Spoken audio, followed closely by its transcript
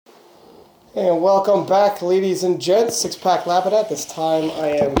And welcome back, ladies and gents. Six Pack Labadat. This time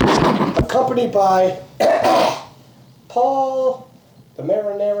I am accompanied by Paul, the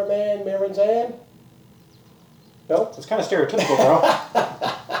Marinara Man, Marinzan. No? It's kind of stereotypical, bro.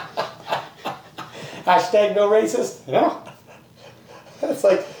 Hashtag no racist. Yeah. It's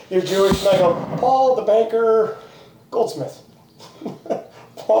like you're Jewish and I go, Paul, the banker, Goldsmith.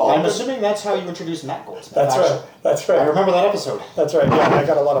 Paul. I'm assuming that's how you introduced Matt Goldsmith. That's actually. right. That's right. I remember that episode. That's right. Yeah, I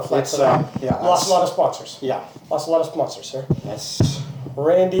got a lot of flack for that. Lost a lot of sponsors. Yeah. Lost a lot of sponsors, sir. That's...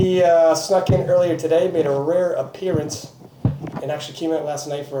 Randy snuck in earlier today, made a rare appearance, and actually came out last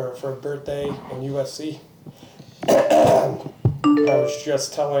night for a birthday in UFC. I was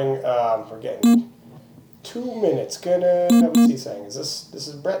just telling, we're getting 2 minutes. What's he saying? This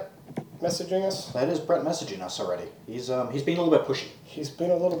is Brett messaging us? That is Brett messaging us already. He's being a little bit pushy. He's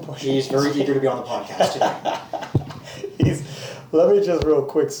been a little pushy. He's very eager to be on the podcast today. Let me just real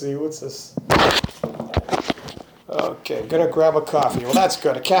quick see, what's this? Okay, gonna grab a coffee. Well, that's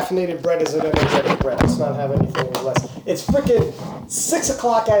good. A caffeinated bread is an energetic bread. Let's not have anything less. It's freaking 6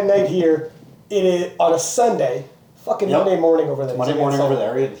 o'clock at night here. It is on a Sunday. Fucking Yep. Monday morning over there. Monday morning over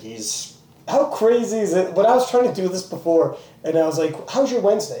there, and he's... How crazy is it? When I was trying to do this before, and I was like, how's your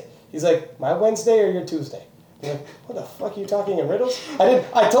Wednesday? He's like, my Wednesday or your Tuesday? I'm like, what the fuck are you talking in riddles?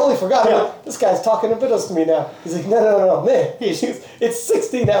 I totally forgot. I'm like, this guy's talking in riddles to me now. He's like, no, man. It's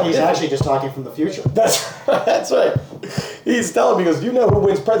 60 now. He's actually just talking from the future. That's right. He's telling me, he goes, you know who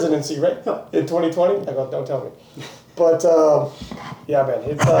wins presidency, right? In 2020? I go, don't tell me. But, yeah, man,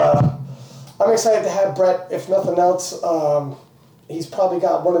 it's, I'm excited to have Brett, if nothing else. He's probably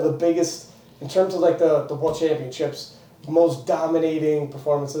got one of the biggest, in terms of like the World Championships, most dominating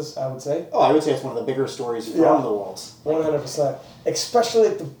performances, I would say. Oh, I would say it's one of the bigger stories from the Worlds. 100%. Especially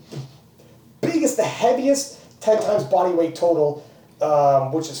like the biggest, the heaviest 10 times body weight total,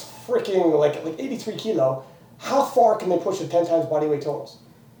 which is freaking like 83 kilo. How far can they push the 10 times body weight totals?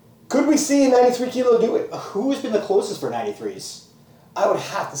 Could we see a 93 kilo do it? Who has been the closest for 93s? I would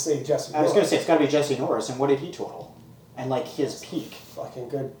have to say Jesse Norris. I was going to say, it's got to be Jesse Norris, and what did he total? And like his peak. Fucking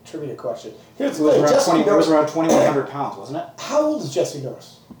good trivia question. Here's It the thing, Jesse it Norris. was around 2,100 pounds, wasn't it? How old is Jesse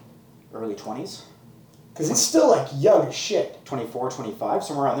Norris? Early 20s? Because he's still like young as shit. 24, 25,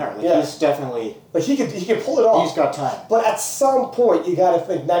 somewhere around there. Like Yeah. he's definitely... Like he could pull it off. He's got time. But at some point, you got to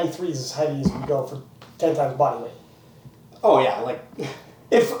think 93 is as heavy as we go for 10 times body weight. Oh yeah, like...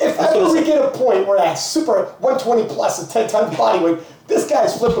 If ever we get a point where that super 120 plus is 10 times body weight, this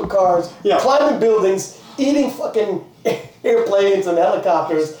guy's flipping cars, climbing buildings, eating fucking airplanes and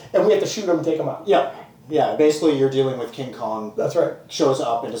helicopters, and we have to shoot him and take him out. Yeah. Yeah, basically you're dealing with King Kong. That's right. Shows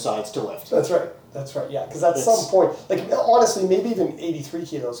up and decides to lift. That's right. Yeah, because at some point, like honestly, maybe even 83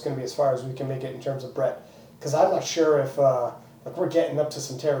 kilos is going to be as far as we can make it in terms of Brett. Because I'm not sure if like we're getting up to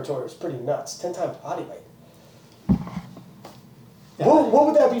some territory that's pretty nuts. 10 times body weight. Yeah. What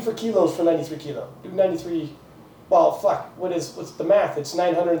would that be for kilos for 93 kilo? Do 93. Well, fuck. What's the math? It's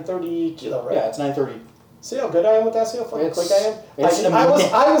 930 kilo, right? Yeah, it's 930. See how good I am with that? See how fucking quick I am?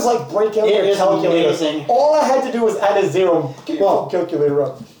 I was like breaking the calculator. Amazing. All I had to do was add a zero. Get your calculator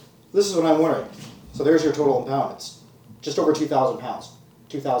up. This is what I'm wondering. So there's your total in pounds. It's just over 2,000 pounds.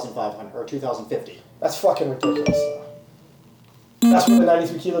 2,500 or 2,050. That's fucking ridiculous. That's what the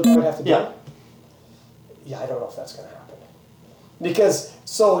 93 kilo guy would have to do? Yeah, I don't know if that's going to happen. Because,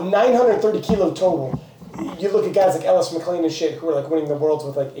 so 930 kilo total, you look at guys like Ellis McLean and shit who are like winning the worlds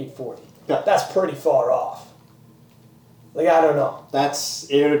with like 840. Yeah. That's pretty far off. Like, I don't know.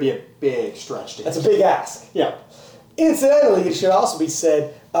 It would be a big stretch to That's a big ask. Yeah. Incidentally, it should also be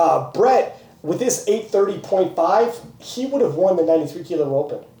said, Brett, with this 830.5, he would have won the 93 kilo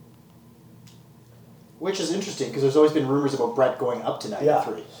open. Which is interesting, because there's always been rumors about Brett going up to 93.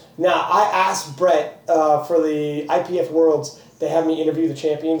 Yeah. Now, I asked Brett for the IPF Worlds, they had me interview the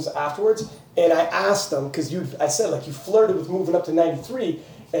champions afterwards, and I asked them, because I said, like, you flirted with moving up to 93,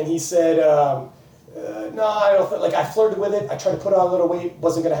 and he said, no, I don't think, like, I flirted with it, I tried to put on a little weight,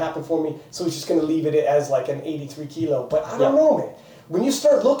 wasn't going to happen for me, so he's just going to leave it as, like, an 83 kilo. But I don't know, man. When you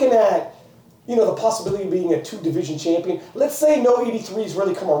start looking at, you know, the possibility of being a two-division champion, let's say no 83s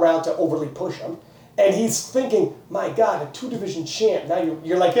really come around to overly push him, and he's thinking, my God, a two-division champ, now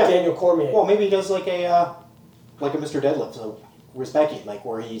you're like Daniel Cormier. Well, maybe he does like a Mr. Deadlift, so Respecty, like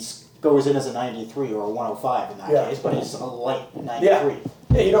where he goes in as a 93 or a 105 in that case, but he's a light 93.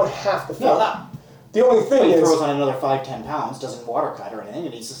 Yeah, you don't have to fill out. The only thing he is... throws on another 5-10 pounds, doesn't water cut or anything,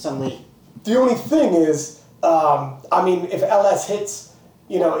 and he's suddenly... The only thing is, I mean, if LS hits,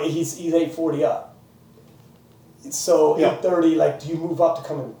 you know, he's 840 up. So 830, like, do you move up to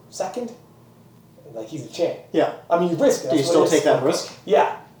come in second? Like, he's a champ. Yeah. I mean, you risk it. Do you still take that risk?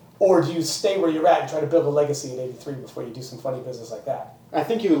 Yeah. Or do you stay where you're at and try to build a legacy in 83 before you do some funny business like that? I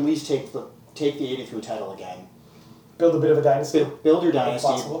think you at least take the 83 title again. Build a bit of a dynasty? Build your dynasty.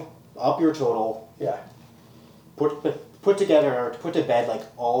 Possible. Up your total. Yeah. Put to bed like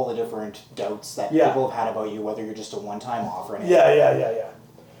all the different doubts that people have had about you, whether you're just a one-time offer. Yeah.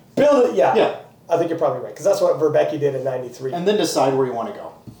 Build it, Yeah. I think you're probably right, because that's what Verbeke did in 93. And then decide where you want to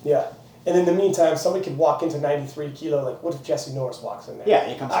go. Yeah. And in the meantime, somebody could walk into 93 kilo, like, what if Jesse Norris walks in there? Yeah,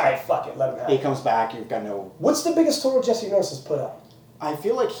 he comes back. All right, fuck it, let him have it. He comes back, you've got no... What's the biggest total Jesse Norris has put up? I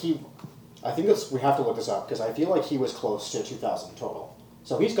feel like we have to look this up, because I feel like he was close to 2,000 total.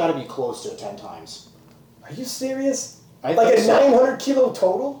 So he's got to be close to 10 times. Are you serious? I like think a 900 kilo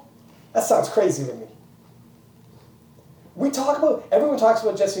total? That sounds crazy to me. Everyone talks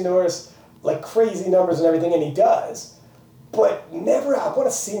about Jesse Norris, like crazy numbers and everything, and he does. But never, I want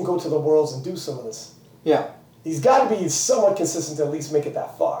to see him go to the Worlds and do some of this. Yeah. He's got to be somewhat consistent to at least make it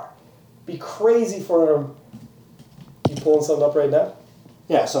that far. Be crazy for him. You pulling something up right now?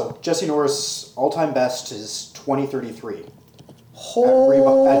 Yeah, so Jesse Norris' all-time best is 2033. At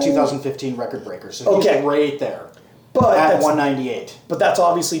 2015 record breaker. So he's right there. But at 198. But that's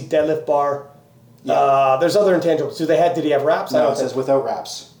obviously deadlift bar. Yeah. There's other intangibles. Did he have wraps? No, it says without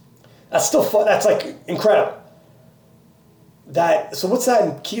wraps. That's still fun. That's like incredible. So what's that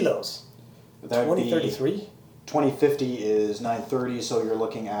in kilos? 2033? 2050 is 930, so you're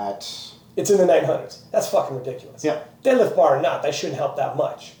looking at... It's in the 900s. That's fucking ridiculous. Yeah. Deadlift bar or not, that shouldn't help that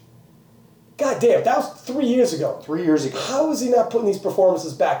much. God damn, that was 3 years ago. 3 years ago. How is he not putting these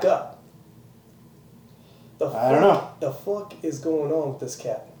performances back up? I don't know. The fuck is going on with this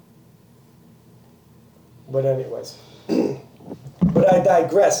cat? But anyways. But I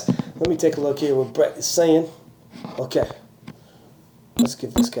digress. Let me take a look here what Brett is saying. Okay. Let's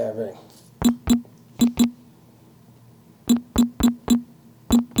give this guy a ring.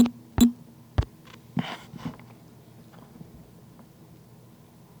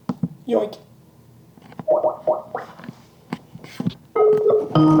 Yoink.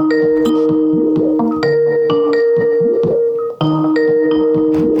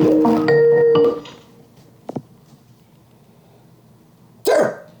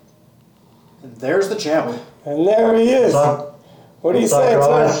 And there's the champ. And there he is. What are you saying,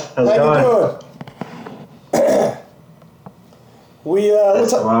 sir? How you doing?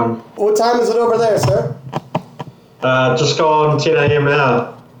 What time is it over there, sir? Just gone 10 a.m.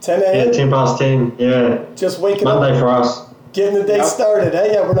 now. 10 a.m.? Yeah, 10 past 10, yeah. Just waking up. Monday for us. Getting the day started,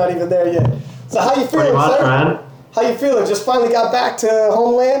 eh? Yeah, we're not even there yet. So how you feeling, pretty much, sir? Man. How you feeling? Just finally got back to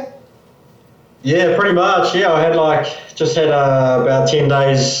homeland? Yeah, pretty much. Yeah, I had about 10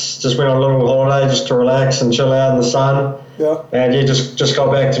 days, just went on a little holiday just to relax and chill out in the sun. Yeah. And yeah, just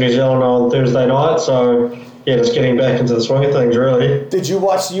got back to New Zealand on Thursday night, so yeah, just getting back into the swing of things, really. Did you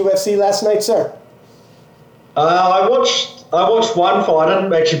watch the UFC last night, sir? I watched one fight. I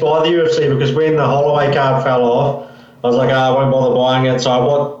didn't actually buy the UFC because when the Holloway card fell off, I was like, I won't bother buying it. So I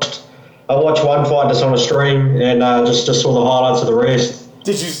watched one fight just on a stream and just saw the highlights of the rest.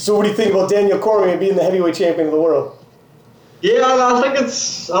 So what do you think about Daniel Cormier being the heavyweight champion of the world? Yeah, I think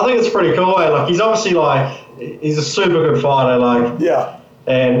it's pretty cool. Like he's obviously he's a super good fighter. Yeah.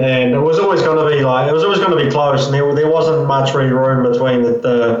 And it was always going to be close, and there wasn't much really room between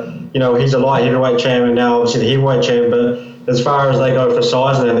he's a light heavyweight champion now, obviously the heavyweight champion, but as far as they go for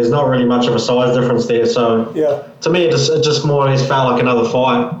size now, there's not really much of a size difference there. So yeah, to me, it just more or less felt like another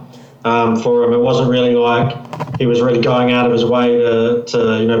fight for him. It wasn't really like he was really going out of his way to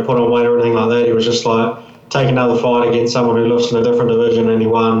put on weight or anything like that. He was just like take another fight against someone who lives in a different division, and he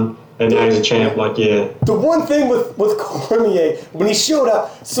won. And now he's a champ, The one thing with Cormier, when he showed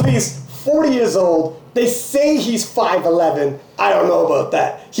up, so he's 40 years old. They say he's 5'11". I don't know about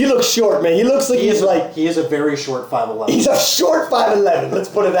that. He looks short, man. He looks like he is a very short 5'11". He's a short 5'11", let's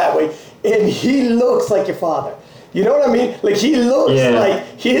put it that way. And he looks like your father. You know what I mean? Like, he looks like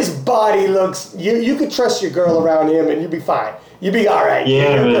his body looks... You could trust your girl around him and you'd be fine. You'd be all right.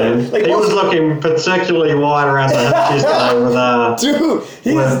 Yeah, man. Like, he was looking particularly wide around the hips yesterday.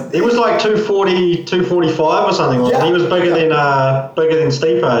 He was like 240, 245 or something. Yeah. He was bigger than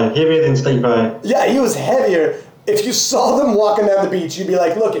Stipe, heavier than Stipe. Yeah, he was heavier. If you saw them walking down the beach, you'd be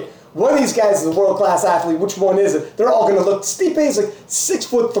like, look, one of these guys is a world-class athlete. Which one is it? They're all going to look... Stipe's like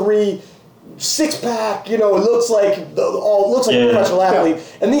 6'3", six-pack, it looks like a professional athlete. Yeah.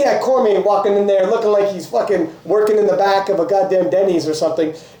 And then you got Cormier walking in there looking like he's fucking working in the back of a goddamn Denny's or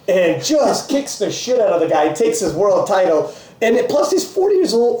something and just kicks the shit out of the guy. He takes his world title. And plus he's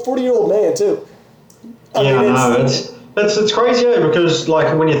 40-year-old man, too. I mean, it's crazy because,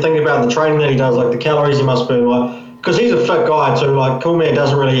 like, when you think about the training that he does, like, the calories he must burn, like, because he's a fit guy too. Like Cool Man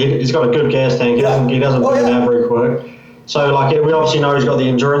doesn't really. He's got a good gas tank. He doesn't burn out very quick. So like we obviously know he's got the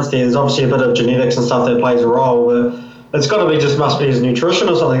endurance there. There's obviously a bit of genetics and stuff that plays a role, but it's got to be must be his nutrition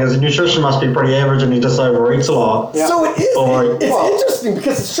or something. His nutrition must be pretty average, and he just overeats a lot. Yeah. So it is. It's interesting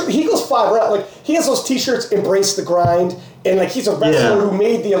because it's true. He goes 5 rounds. Like he has those T-shirts, "Embrace the Grind," and like he's a wrestler who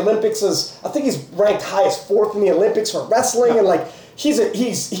made the Olympics as I think he's ranked highest 4th in the Olympics for wrestling, and like he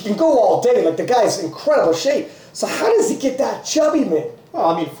can go all day. Like the guy's in incredible shape. So how does he get that chubby, man? Well,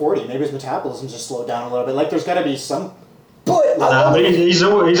 I mean, 40. Maybe his metabolism just slowed down a little bit. Like there's got to be some. But he's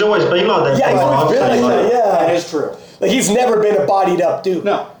always been like that. Yeah, he's always been like that. Yeah, that is true. Like he's never been a bodied up dude.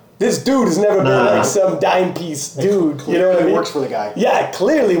 No. This dude has never been like some dime piece dude. You know what I mean? It works for the guy. Yeah, it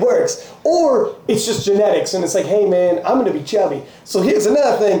clearly works. Or it's just genetics and it's like, hey man, I'm going to be chubby. So here's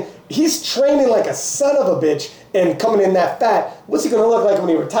another thing. He's training like a son of a bitch and coming in that fat. What's he going to look like when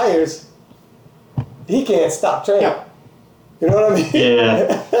he retires? He can't stop training. Yeah. You know what I mean?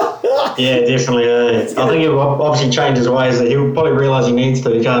 Yeah. Yeah, definitely. I think he'll obviously change his ways. He'll probably realise he needs to.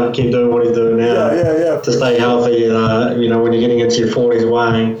 He can't keep doing what he's doing now. Yeah. To stay healthy, when you're getting into your 40s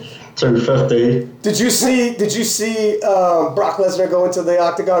weighing 250. Did you see Brock Lesnar go into the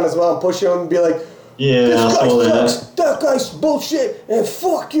octagon as well and push him and be like, yeah, I saw that. That guy's bullshit and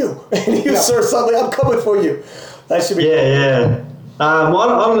fuck you. And he was sort of something, I'm coming for you. That should be Yeah.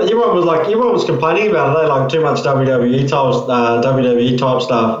 Everyone was complaining about it. They like too much WWE type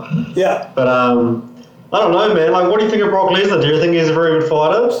stuff. Yeah. But I don't know, man. Like, what do you think of Brock Lesnar? Do you think he's a very good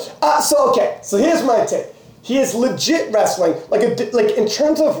fighter? So here's my take. He is legit wrestling. Like in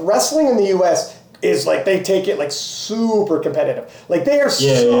terms of wrestling in the U.S. is like they take it like super competitive. Like they are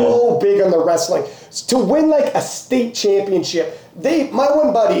so big on the wrestling to win like a state championship. My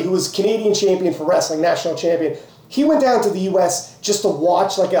one buddy who was Canadian champion for wrestling, national champion. He went down to the U.S. just to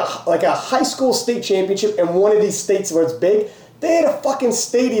watch like a high school state championship in one of these states where it's big. They had a fucking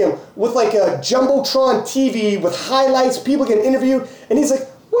stadium with like a Jumbotron TV with highlights, people getting interviewed, and he's like,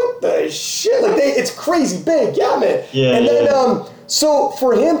 what the shit? Like it's crazy big, yeah, man. Yeah. And then so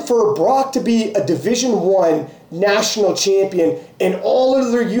for Brock to be a Division I national champion in all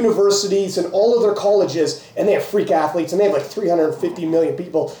of their universities and all of their colleges, and they have freak athletes, and they have like 350 million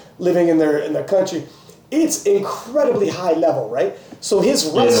people living in their country. It's incredibly high level, right? So his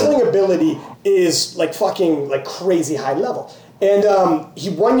wrestling ability is like fucking like crazy high level. And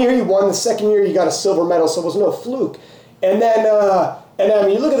one year he won, the second year he got a silver medal, so it was no fluke. And then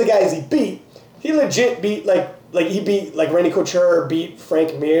you look at the guys he beat. He legit beat he beat like Randy Couture, beat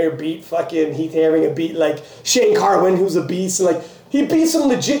Frank Mir, beat fucking Heath Herring, beat like Shane Carwin, who's a beast. And like he beat some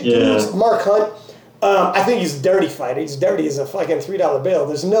legit dudes. Mark Hunt. I think he's a dirty fighter. He's dirty as a fucking $3 bill.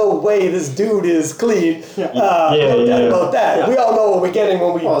 There's no way this dude is clean. No doubt about that. Yeah. We all know what we're getting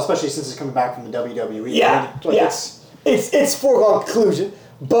when we... Well, especially since he's coming back from the WWE. Yeah, It's foregone conclusion.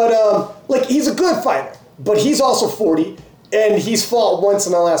 But, he's a good fighter. But he's also 40, and he's fought once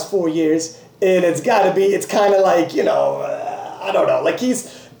in the last 4 years. And it's kind of like, I don't know. Like, he's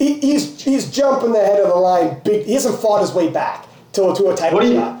jumping the head of the line. Big. He hasn't fought his way back to a title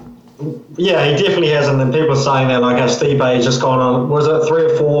shot. Yeah, he definitely hasn't. And people are saying that like Stipe's just gone on, was it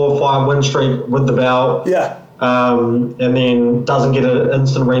 3 or 4 fight win streak with the belt? Yeah. And then doesn't get an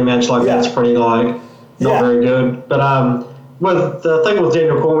instant rematch like that's pretty like not very good. But with the thing with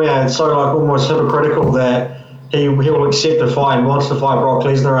Daniel Cormier, it's so like almost hypocritical that he'll accept a fight and wants to fight Brock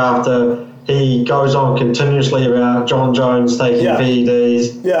Lesnar after he goes on continuously about John Jones taking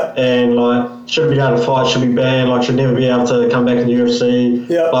PEDs and like shouldn't be able to fight, should be banned, like should never be able to come back in the UFC,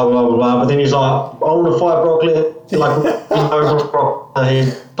 blah blah blah blah. But then he's like, I want to fight Brock Lesnar, like Brock,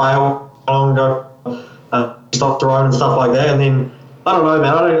 he bailed on go stop throwing and stuff like that. And then I don't know,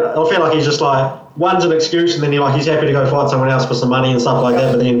 man. I feel like he's just like one's an excuse, and then he's happy to go fight someone else for some money and stuff like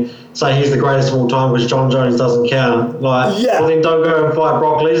that. But then say he's the greatest of all time because John Jones doesn't count. Like, well then don't go and fight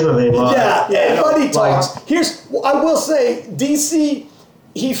Brock Lesnar then. Like, money talks. I will say, DC,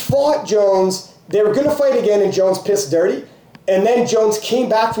 he fought Jones. They were going to fight again, and Jones pissed dirty. And then Jones came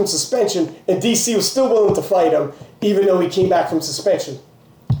back from suspension, and DC was still willing to fight him, even though he came back from suspension.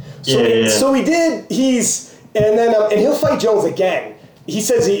 So he did. And he'll fight Jones again. He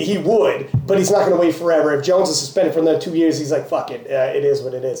says he would, but he's not going to wait forever. If Jones is suspended for another 2 years, he's like, fuck it. It is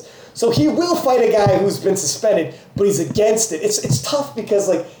what it is. So he will fight a guy who's been suspended, but he's against it. It's tough because,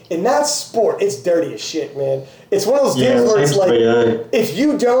 like, in that sport, it's dirty as shit, man. It's one of those games where it's like, if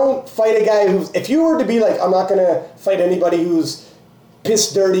you don't fight a guy if you were to be like, I'm not going to fight anybody who's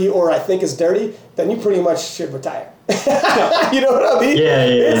pissed dirty or I think is dirty, then you pretty much should retire. You know what I mean? Yeah.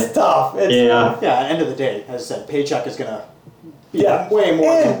 It's tough. At the end of the day, as I said, paycheck is going to be way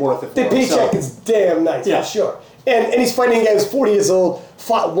more than worth it for the paycheck is damn nice, for sure. And he's fighting a guy who's 40 years old,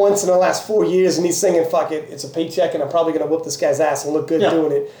 fought once in the last 4 years, and he's singing, fuck it, it's a paycheck, and I'm probably going to whoop this guy's ass and look good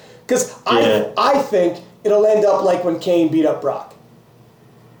doing it. Because I think it'll end up like when Kane beat up Brock.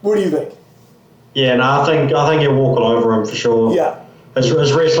 What do you think? Yeah, no, I think he'll walk all over him for sure. Yeah.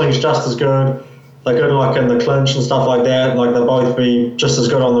 His wrestling's just as good. They're good like in the clinch and stuff like that. Like they'll both be just as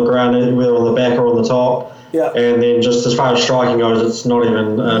good on the ground, whether on the back or on the top. Yeah. And then just as far as striking goes, it's not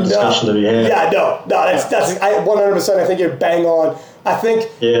even a discussion to be had. Yeah, no, that's I 100%. I think you're bang on. I think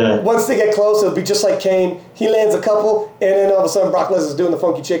once they get close, it'll be just like Kane. He lands a couple, and then all of a sudden Brock Lesnar's doing the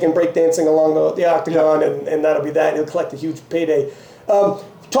funky chicken, breakdancing along the octagon, and that'll be that. And he'll collect a huge payday.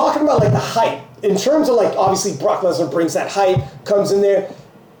 Talking about like the hype, in terms of like obviously Brock Lesnar brings that hype, comes in there.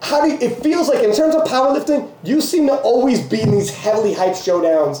 How do you, it feels like in terms of powerlifting, you seem to always be in these heavily hyped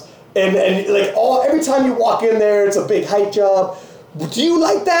showdowns, and like every time you walk in there, it's a big hype job. Do you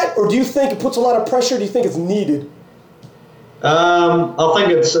like that, or do you think it puts a lot of pressure? Do you think it's needed? I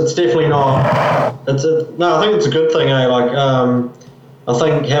think it's definitely not. No, I think it's a good thing. I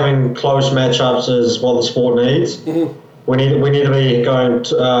think having close matchups is what the sport needs. Mm-hmm. We need to be going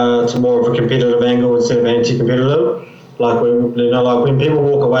to more of a competitive angle instead of anti-competitive. Like when people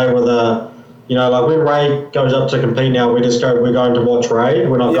walk away with like when Ray goes up to compete now, we're going to watch Ray.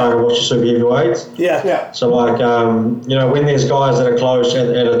 We're not going to watch the super heavyweights. Yeah. So when there's guys that are close at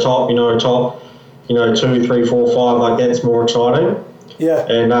a top 2, 3, 4, 5, like that's more exciting. Yeah.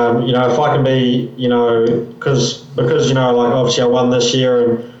 And if I can be because like obviously I won this year,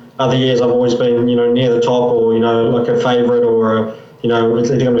 and other years I've always been near the top, or like a favourite, or it's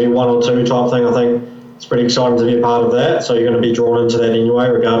either going to be 1 or 2 type thing. I think it's pretty exciting to be a part of that. So you're going to be drawn into that anyway,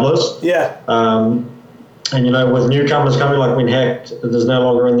 regardless. Yeah. And with newcomers coming, like when Hacked is no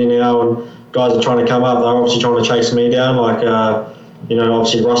longer in there now, and guys are trying to come up, they're obviously trying to chase me down. Like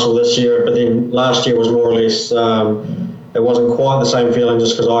obviously Russell this year, but then last year was more or less. It wasn't quite the same feeling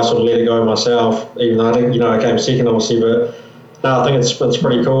just because I sort of let it go myself, even though I think I came second obviously, but. No, I think it's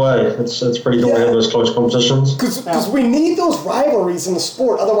pretty cool, It's pretty cool to have those close competitions. Because we need those rivalries in the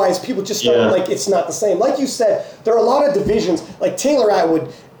sport. Otherwise, people just don't like it's not the same. Like you said, there are a lot of divisions. Like Taylor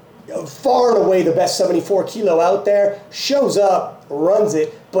Atwood, far and away the best 74 kilo out there, shows up, runs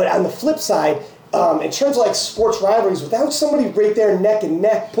it. But on the flip side, in terms of like sports rivalries, without somebody right there neck and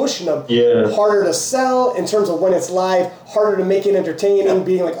neck pushing them, harder to sell in terms of when it's live, harder to make it entertaining,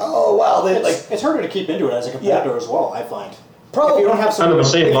 being like, oh, wow. It's harder to keep into it as a competitor as well, I find. Probably. If you don't have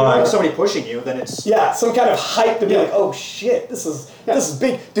somebody pushing you, then it's some kind of hype to be like, oh shit, this is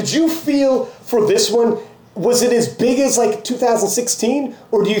big. Did you feel for this one? Was it as big as like 2016,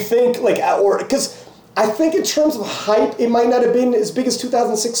 or do you think because I think in terms of hype, it might not have been as big as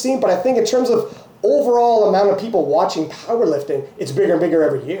 2016, but I think in terms of overall amount of people watching powerlifting, it's bigger and bigger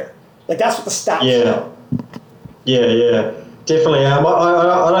every year. Like that's what the stats show. Yeah, definitely. I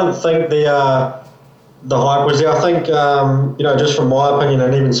don't think the hype was there. I think, just from my opinion,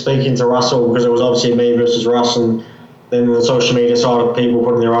 and even speaking to Russell, because it was obviously me versus Russ, and then the social media side of people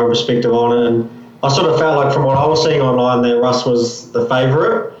putting their own perspective on it. And I sort of felt like from what I was seeing online that Russ was the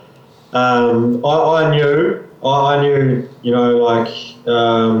favourite. I knew,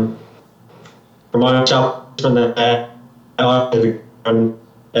 from myself that I could and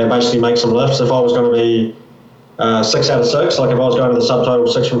basically make some lifts. If I was going to be 6 out of 6, like if I was going to the subtotal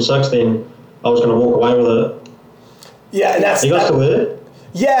 6 from 6, then I was going to walk away with it. Yeah, and that's... You guys still there?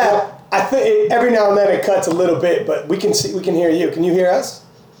 Yeah, I think every now and then it cuts a little bit, but we can hear you. Can you hear us?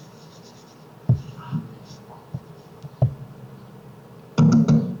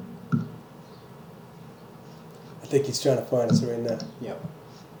 I think he's trying to find us right now. Yep.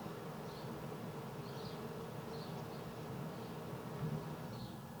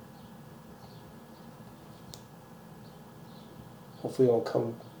 Hopefully it won't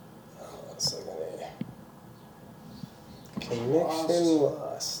come... Connection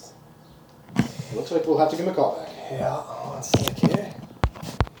lost. Looks like we'll have to give him a call back. Yeah, one sec here.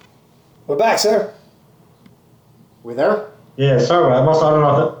 We're back, sir. We there? Yeah, sorry, I don't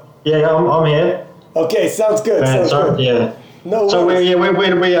know. I'm here. Okay, sounds good. Sorry. Yeah. No. So where did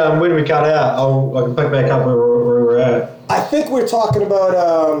we cut out? I can pick back up where we're at. I think we're talking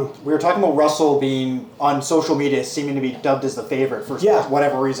about. We were talking about Russell being on social media, seeming to be dubbed as the favorite for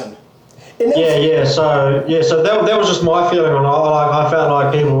whatever reason. Yeah. So that was just my feeling on it. I felt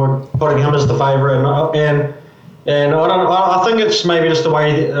like people were putting him as the favourite, and I think it's maybe just the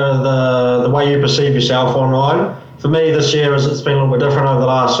way the way you perceive yourself online. For me, this year it's been a little bit different over the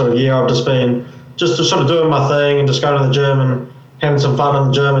last sort of year. I've just been sort of doing my thing and just going to the gym and having some fun in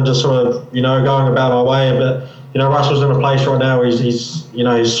the gym and just sort of going about my way. But Russell's in a place right now where he's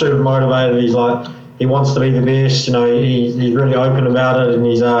super motivated. he wants to be the best. You know, he's really open about it, and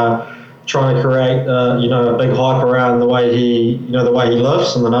he's trying to create a big hype around the way he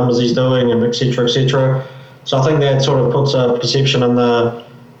lifts and the numbers he's doing, and et cetera, et cetera. So I think that sort of puts a perception in the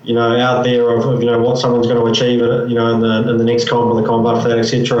out there of what someone's going to achieve in the next comp or the comp after that, et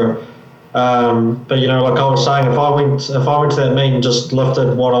cetera. But like I was saying, if I went to that meet and just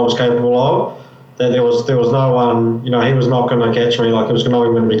lifted what I was capable of, that there was no one, he was not going to catch me. Like, it was not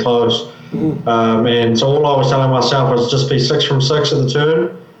even going to be close. And so all I was telling myself was just be 6 from 6 at the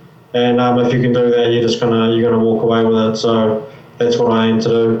turn, and if you can do that, you're gonna walk away with it. So that's what I aim to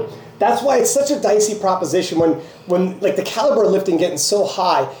do. That's why it's such a dicey proposition when like the caliber of lifting getting so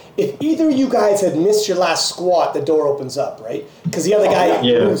high. If either of you guys had missed your last squat, the door opens up, right? Because the other guy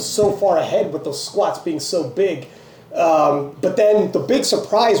was so far ahead with those squats being so big. But then the big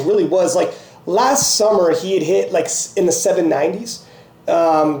surprise really was like last summer he had hit like in the 790s,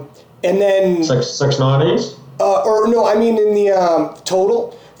 and then 690s. Or no, I mean in the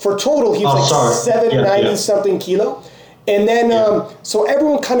total. For total, he was 790 something kilo. And then, so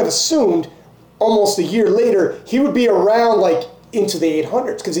everyone kind of assumed almost a year later, he would be around like into the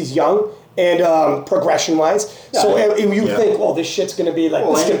 800s because he's young and progression-wise. Yeah, so you think, well, this shit's going to be like,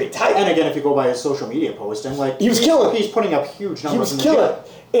 this is going to be tight. And again, if you go by his social media posting, like, he was killing. He's putting up huge numbers. He was killing.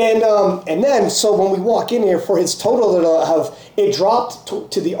 And then, so when we walk in here for his total, it dropped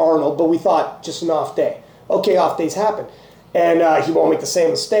to the Arnold, but we thought just an off day. Okay, off days happen. And he won't make the same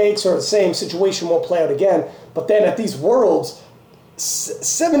mistakes or the same situation won't play out again. But then at these Worlds,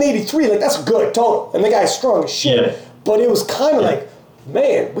 783, like that's good total. And the guy's strong as shit. Yeah. But it was kind of like,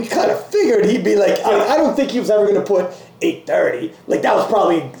 man, we kind of figured he'd be like, I don't think he was ever going to put 830. Like that was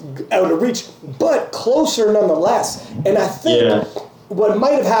probably out of reach, but closer nonetheless. And I think what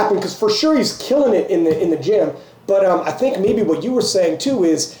might have happened, because for sure he's killing it in the gym, but I think maybe what you were saying too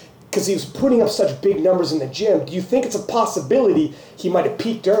is, because he was putting up such big numbers in the gym, do you think it's a possibility he might have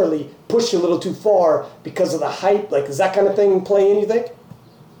peaked early, pushed a little too far because of the hype? Like, does that kind of thing play in, you think?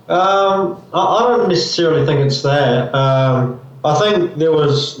 I don't necessarily think it's that. I think there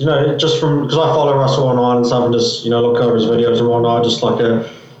was, just from, because I follow Russell online and stuff and just, look over his videos and whatnot, just like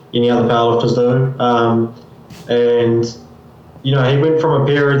any other powerlifters do. And, he went from a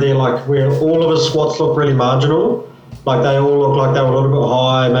period there, like, where all of his squats looked really marginal. Like, they all looked like they were a little bit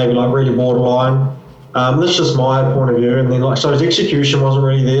high, maybe, like, really borderline. That's just my point of view. And then, like, so his execution wasn't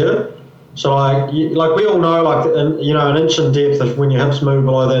really there. So, like we all know, like, an inch in depth, if when your hips move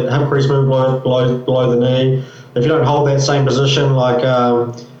below that, hip crease move below the knee, if you don't hold that same position, like,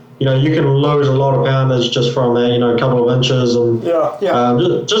 you can lose a lot of poundage just from that, a couple of inches. And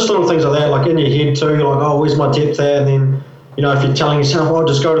just little things like that, like in your head too, you're like, oh, where's my depth at? And then, if you're telling yourself, oh,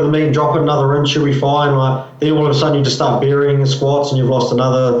 just go to the meet and drop it another inch, you'll be fine. Like, then all of a sudden you just start burying the squats and you've lost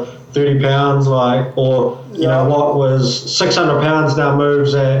another 30 pounds, like, or, what was 600 pounds now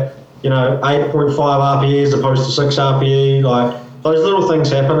moves at, 8.5 RPE as opposed to 6 RPE. Like, those little things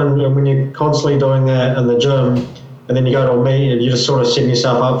happen, and when you're constantly doing that in the gym, and then you go to a meet and you're just sort of setting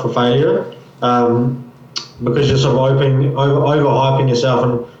yourself up for failure, because you're sort of overhyping yourself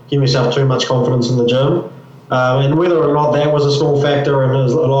and giving yourself too much confidence in the gym. And whether or not that was a small factor, and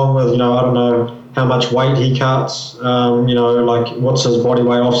along with, I don't know how much weight he cuts, like what's his body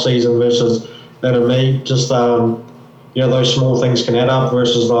weight off season versus at a meet, just, those small things can add up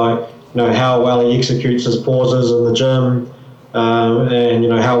versus like, how well he executes his pauses in the gym,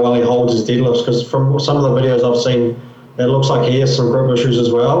 and, how well he holds his deadlifts. Because from some of the videos I've seen, it looks like he has some grip issues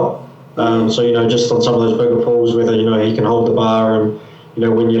as well. So, just on some of those bigger pulls, whether, he can hold the bar and,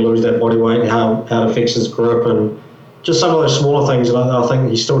 when you lose that body weight, how it affects his grip, and just some of those smaller things that I think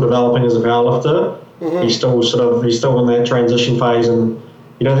he's still developing as a powerlifter. Mm-hmm. He's still in that transition phase, and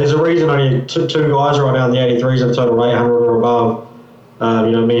there's a reason only two guys right now in the 83s have total 800 or above.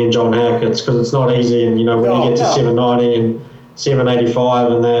 Me and John Hack. It's because it's not easy, and when you get to 790 and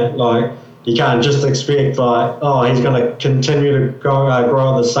 785 and that, like, you can't just expect like, oh, he's going to continue to grow at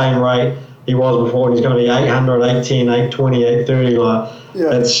the same rate he was before, and he's going to be 800, 810, 820, 830. Like,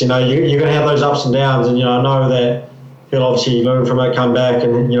 it's, you're going to have those ups and downs, and, I know that he'll obviously learn from it, come back,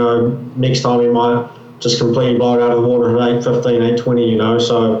 and, next time he might just completely blow it out of the water at 815, 820,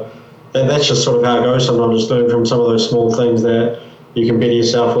 so that's just sort of how it goes sometimes, just learn from some of those small things that you can better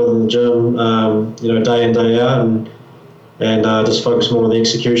yourself with in the gym, day in, day out, and just focus more on the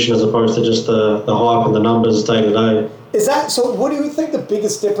execution as opposed to just the hype and the numbers day to day. Is that so? What do you think the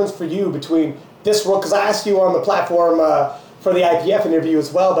biggest difference for you between this world? Because I asked you on the platform for the IPF interview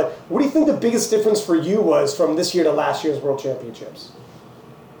as well, but what do you think the biggest difference for you was from this year to last year's World Championships?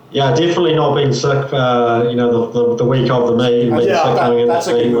 Yeah, definitely not being sick. The week of the meet, being sick coming in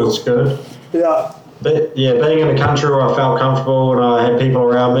the meet was good. Yeah. But yeah, being in a country where I felt comfortable and I had people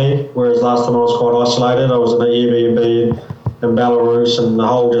around me, whereas last time I was quite isolated. I was in an Airbnb in Belarus, and the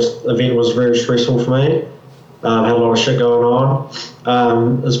whole just event was very stressful for me. Had a lot of shit going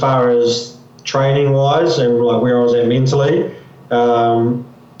on. As far as training wise and like where I was at mentally, I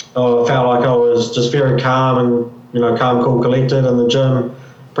felt like I was just very calm and calm, cool, collected in the gym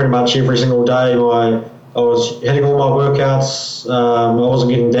pretty much every single day. I was hitting all my workouts. I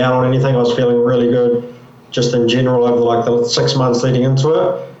wasn't getting down on anything. I was feeling really good just in general over like the 6 months leading into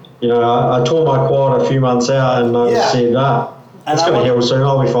it. I tore my quad a few months out and I said, it's going to heal soon.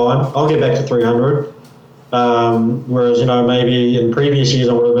 I'll be fine. I'll get back to 300. Whereas, maybe in previous years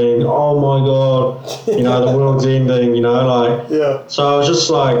I would have been, oh my God, the world's ending, So I was just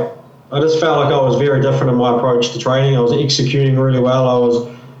like, I just felt like I was very different in my approach to training. I was executing really well. I was,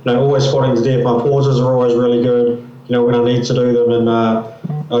 always spotting to death. My pauses are always really good, when I need to do them. And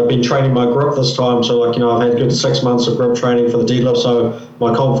I've been training my grip this time. So, I've had good 6 months of grip training for the deadlift. So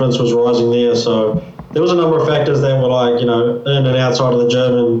my confidence was rising there. So there was a number of factors that were in and outside of the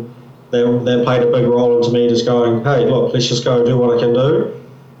gym, and that played a big role into me just going, hey, look, let's just go do what I can do.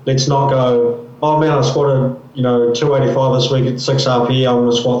 Let's not go, oh man, I squatted, 285 this week at 6 RPE. I'm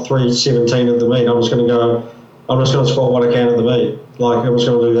going to squat 317 at the meet. I'm just going to squat what I can at the meet. I'm just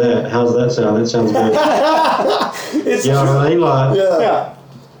going to do that. How does that sound? That sounds good. You know what I mean?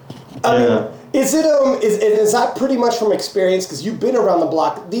 Yeah. Is that pretty much from experience? Because you've been around the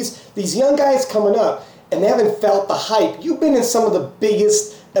block. These young guys coming up, and they haven't felt the hype. You've been in some of the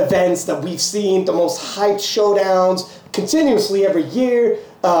biggest events that we've seen, the most hyped showdowns continuously every year.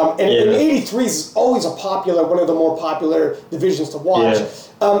 And 83 is always one of the more popular divisions to watch.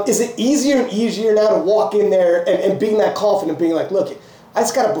 Yeah. Is it easier and easier now to walk in there and being that confident, being like, look, I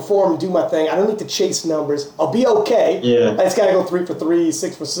just got to perform and do my thing. I don't need to chase numbers. I'll be okay. Yeah. I just got to go 3 for 3,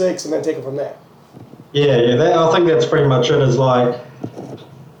 6 for 6, and then take it from there. I think that's pretty much it. Is like,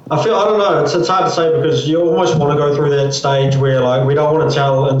 I don't know, it's hard to say because you almost want to go through that stage where we don't want to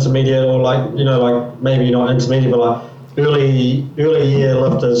tell intermediate or maybe not intermediate, but early year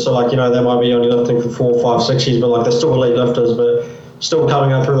lifters. So they might be only lifting for 4, 5, 6 years, but they're still elite lifters, but still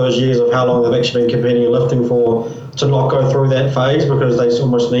coming up through those years of how long they've actually been competing and lifting for, to not go through that phase because they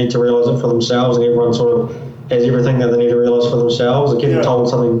almost need to realise it for themselves, and everyone sort of has everything that they need to realise for themselves. And getting told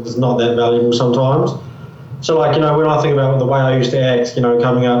something is not that valuable sometimes. So, when I think about the way I used to act,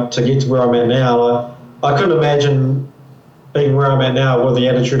 coming up to get to where I'm at now, I couldn't imagine being where I'm at now with the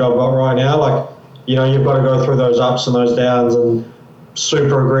attitude I've got right now. You've got to go through those ups and those downs and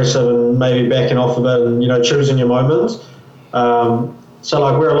super aggressive and maybe backing off a bit and, choosing your moments.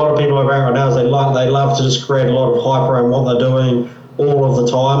 Where a lot of people are at right now is they love to just create a lot of hype around what they're doing all of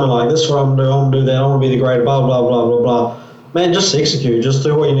the time and this is what I'm going to do, that, I want to be the great, blah, blah, blah, blah, blah. Man, just execute. Just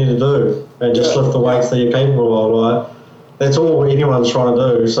do what you need to do and just lift the weights that you're capable of. That's all anyone's trying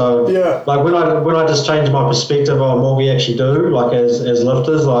to do. So, when I just change my perspective on what we actually do, as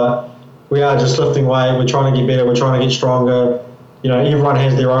lifters, we are just lifting weight. We're trying to get better. We're trying to get stronger. Everyone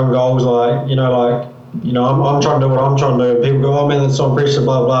has their own goals. I'm trying to do what I'm trying to do. And people go, oh man, that's so impressive,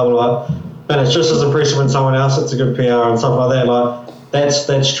 blah, blah, blah. Man, it's just as impressive when someone else hits a good PR and stuff like that.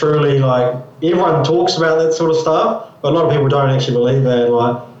 That's truly everyone talks about that sort of stuff. But a lot of people don't actually believe that.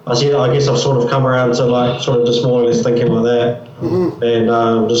 I guess I've sort of come around to sort of just more or less thinking like that,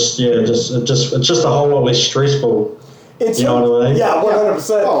 and it's just a whole lot less stressful. You know what I mean? Yeah,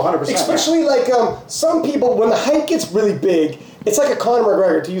 100%. Oh, 100%. Especially some people, when the hype gets really big, it's like a Conor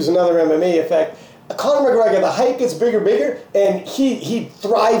McGregor, to use another MMA effect. Conor McGregor, the hype gets bigger, and he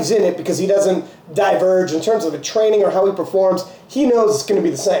thrives in it because he doesn't diverge in terms of the training or how he performs. He knows it's going to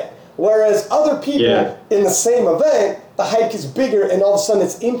be the same. Whereas other people in the same event, the hype is bigger, and all of a sudden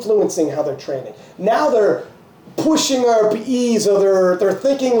it's influencing how they're training. Now they're pushing RPEs, or they're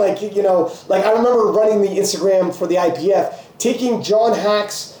thinking I remember running the Instagram for the IPF, taking John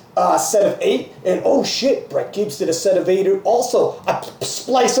Hack's set of 8, and oh shit, Brett Gibbs did a set of 8 also. I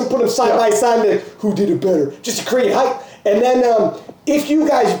spliced them, put them side by side, and who did it better? Just to create hype. And then if you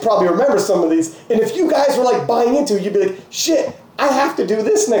guys, you probably remember some of these, and if you guys were buying into it, you'd be like, shit, I have to do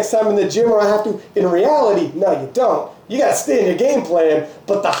this next time in the gym, or I have to. In reality, no, you don't. You got to stay in your game plan,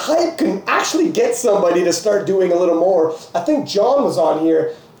 but the hype can actually get somebody to start doing a little more. I think John was on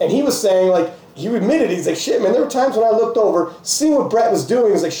here, and he was saying, he admitted, he's like, shit, man, there were times when I looked over, seeing what Brett was doing,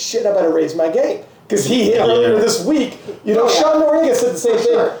 he was like, shit, I better raise my game. Because he hit earlier this week, Sean Noriega said the same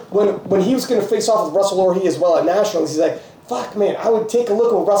thing. When he was going to face off with Russell Orhe as well at Nationals, he's like, fuck, man, I would take a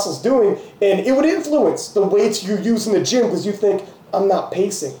look at what Russell's doing, and it would influence the weights you use in the gym because you think, I'm not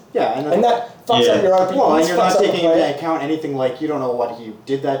pacing. Yeah, and that fucks up your RPE. Well, and you're not taking into account anything like you don't know what he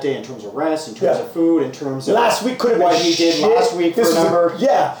did that day in terms of rest, in terms of food, in terms of last week could have what been he did last week. Remember?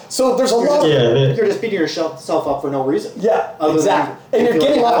 So there's a lot. You're just beating yourself up for no reason. Yeah, exactly. And you're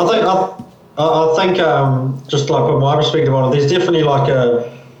getting off. I think just like from my perspective on it, there's definitely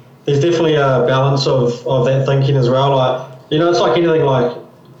a balance of that thinking as well. Like, it's like anything. Like,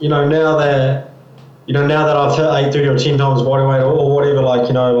 now that I've ate 30 or 10 times body weight or whatever,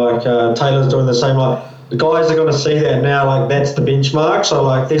 Taylor's doing the same. Like, the guys are going to see that now. Like, that's the benchmark. So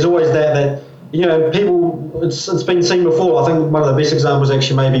like, there's always that people. It's been seen before. I think one of the best examples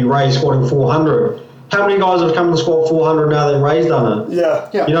actually maybe Ray squatting 400. How many guys have come and squat 400 now that Ray's done it? Yeah.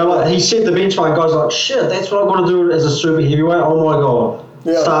 He set the benchmark. Guys are like, shit, that's what I've got to do as a super heavyweight. Oh my god.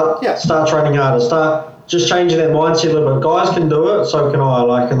 Yeah. Start training harder. Start just changing that mindset a little bit. Guys can do it, so can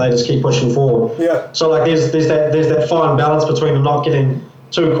I. And they just keep pushing forward. Yeah. So there's that fine balance between not getting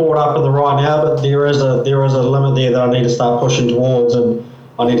too caught up in the right now, but there is a limit there that I need to start pushing towards, and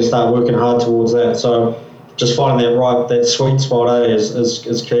I need to start working hard towards that. So just finding that sweet spot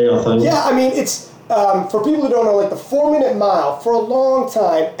is key, I think. Yeah, I mean it's. For people who don't know, like the 4-minute mile, for a long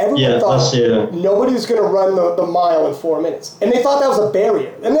time, everyone thought nobody was going to run the mile in 4 minutes. And they thought that was a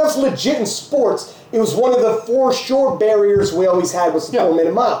barrier. And that was legit in sports. It was one of the 4 sure barriers we always had was the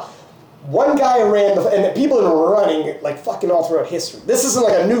 4-minute mile. One guy ran, and the people that were running, like fucking all throughout history. This isn't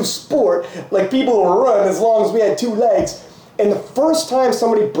like a new sport. Like people will run as long as we had 2 legs. And the first time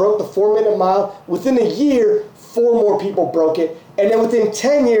somebody broke the 4-minute mile, within a year, 4 more people broke it. And then within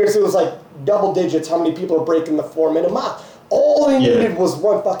 10 years, it was like double digits how many people are breaking the 4-minute mile. All they needed was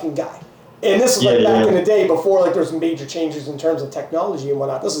one fucking guy. And this is like back in the day before like there's major changes in terms of technology and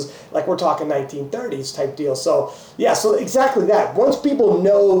whatnot. This is like we're talking 1930s type deal. So so exactly that. Once people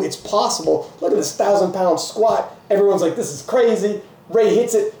know it's possible, look at this 1,000-pound squat. Everyone's like, this is crazy. Ray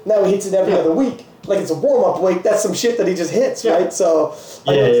hits it. Now he hits it every other week. Like it's a warm-up weight. That's some shit that he just hits, right? So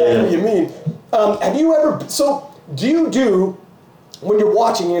I know exactly what you mean. Have you ever, do you do, when you're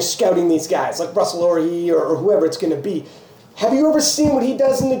watching and you're scouting these guys, like Russell Orhii or whoever it's going to be, have you ever seen what he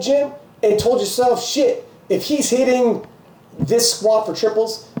does in the gym and told yourself, shit, if he's hitting this squat for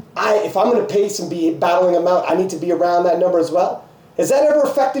triples, if I'm going to pace and be battling him out, I need to be around that number as well? Has that ever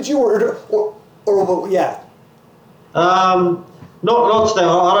affected you or yeah? Not today.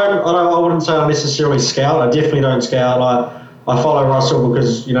 I wouldn't say I necessarily scout. I definitely don't scout. I follow Russell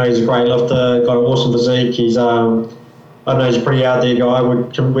because he's a great lifter, got an awesome physique. He's I know he's a pretty out there guy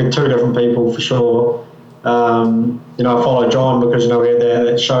with 2 different people for sure. I follow John because we had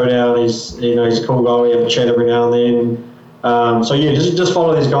that showdown. He's a cool guy. We have a chat every now and then. Just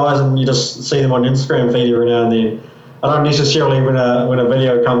follow these guys and you just see them on Instagram feed every now and then. I don't necessarily when a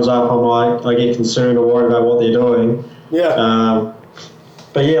video comes up I get concerned or worried about what they're doing. Yeah.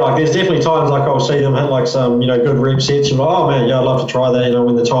 But there's definitely times I'll see them hit some good rep sets. You're like, oh man, I'd love to try that.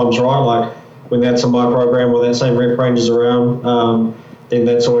 When the time's right, when that's in my program or that same rep range is around, then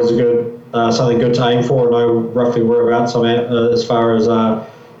that's always a good something good to aim for. Know roughly whereabouts I'm at as far as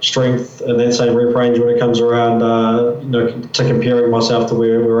strength and that same rep range when it comes around. To comparing myself to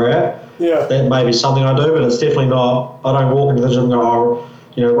where we're at. Yeah. That may be something I do, but it's definitely not. I don't walk into the gym and go,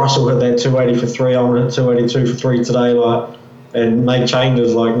 Russell hit that 280 for 3. I'm gonna hit 282 for 3 today. And make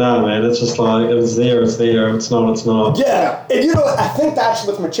changes nah, man. It's just it's there. It's not. Yeah, and I think that's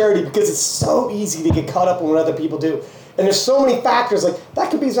with maturity because it's so easy to get caught up in what other people do. And there's so many factors,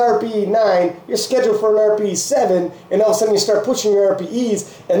 that could be his RPE 9, you're scheduled for an RPE 7, and all of a sudden you start pushing your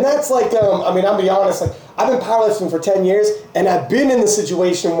RPEs. And that's I'll be honest, I've been powerlifting for 10 years, and I've been in the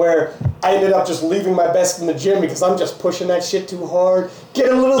situation where I ended up just leaving my best in the gym because I'm just pushing that shit too hard,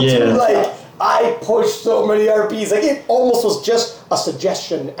 get a little too, I pushed so many RPEs. It almost was just a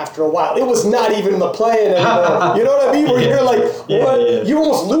suggestion after a while. It was not even the plan anymore. You know what I mean? Where you're like, what? Yeah. You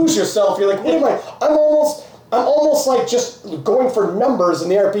almost lose yourself. You're like, what am I? I'm almost just going for numbers,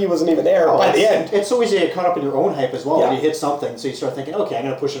 and the RP wasn't even there by the end. It's so easy to get caught up in your own hype as well when you hit something. So you start thinking, okay, I'm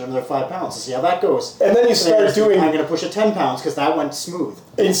going to push it another 5 pounds to see how that goes. And then you start doing... I'm going to push it 10 pounds because that went smooth.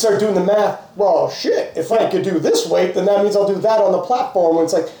 And you start doing the math. Well, shit, if I could do this weight, then that means I'll do that on the platform. And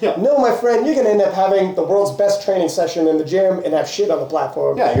it's no, my friend, you're going to end up having the world's best training session in the gym and have shit on the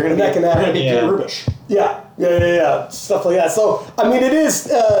platform. Yeah, you're going to be Peter Rubish. Yeah, stuff like that. So, it is,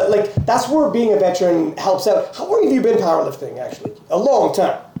 that's where being a veteran helps out. How long have you been powerlifting, actually? A long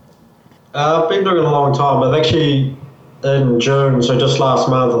time. I've been doing it a long time, but actually in June, so just last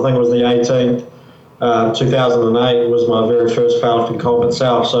month, I think it was the 18th, 2008 was my very first powerlifting comp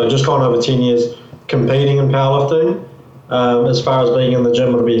itself. So just gone over 10 years competing in powerlifting. As far as being in the gym,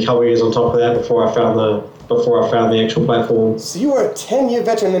 it'll be a couple of years on top of that before I found the before I found the actual platform. So you were a 10-year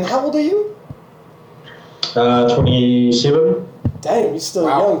veteran, and how old are you? 27. Damn, you're still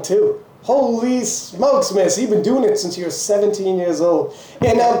Wow. young too. Holy smokes, man! So you've been doing it since you were 17 years old.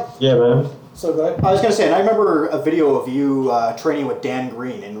 And Yeah, man. so go ahead. I was gonna say, and I remember a video of you training with Dan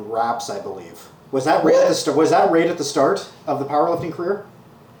Green in Raps, I believe. Was that right at the start? Was that right at the start of the powerlifting career?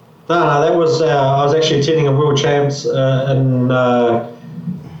 No, that was I was actually attending a World Champs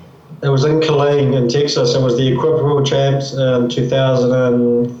it was in Killeen in Texas. It was the Equip World Champs in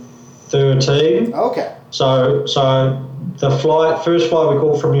 2013. Okay. So the first flight we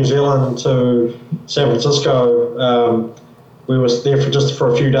caught from New Zealand to San Francisco, we was there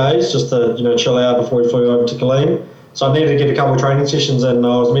for a few days, just to chill out before we flew over to Killeen. So I needed to get a couple of training sessions in.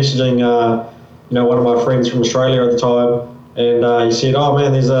 I was messaging one of my friends from Australia at the time, and he said, "Oh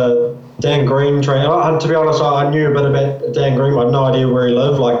man, there's a Dan Green trainer." To be honest, I knew a bit about Dan Green. I had no idea where he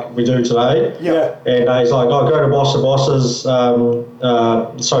lived, like we do today. Yeah. And he's like, "Oh, go to Boss to Bosses,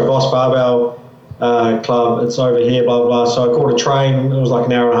 Boss Barbell Club. It's over here, blah, blah, blah." So I caught a train. It was like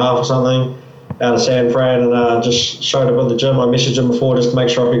an hour and a half or something out of San Fran, and just showed up at the gym. I messaged him before just to make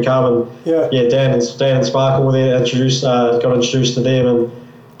sure I could come. And Dan and Sparkle were there, got introduced to them. And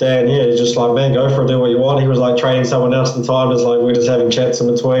Dan, he's just like, "Man, go for it, do what you want." He was like training someone else at the time. It's like we're just having chats in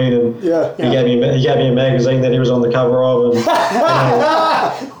between, and he gave me a magazine that he was on the cover of, and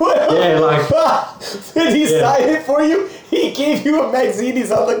Did he sign it for you? He gave you a magazine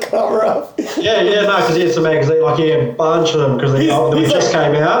he's on the cover of. because he had some magazine, like he had a bunch of them because they just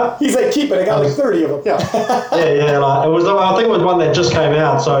came out. He's like, "Keep it. I got like 30 of them." Yeah. Like it was. I think it was one that just came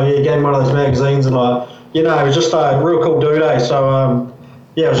out, so he gave me one of those magazines, and it was just a real cool day. So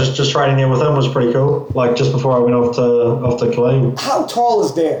I was just training there with him. Was pretty cool. Like just before I went off to Killeen. How tall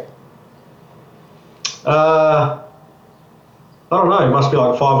is Dan? I don't know. He must be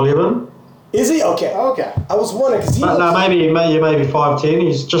like 5'11". Is he? Okay. Okay. I was wondering because he. Maybe 5'10".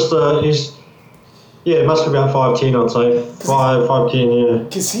 He's just it must be about 5'10", I'd say. 5'10", yeah.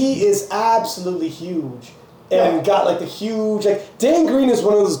 Because he is absolutely huge and got like the huge Dan Green is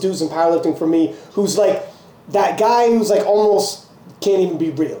one of those dudes in powerlifting for me who's like that guy who's like almost can't even be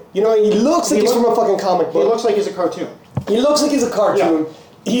real. He looks like he's from a fucking comic book. He looks like he's a cartoon. He looks like he's a cartoon. Yeah.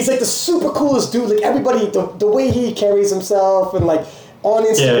 He's like the super coolest dude. Like everybody, the way he carries himself and like on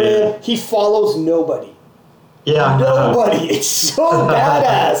Instagram, he follows nobody. Yeah. Nobody. It's so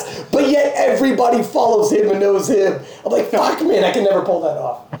badass. But yet everybody follows him and knows him. I'm like, fuck, man, I can never pull that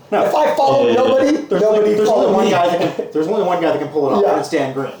off. No. If I follow nobody, there's only one guy that can pull it off, and it's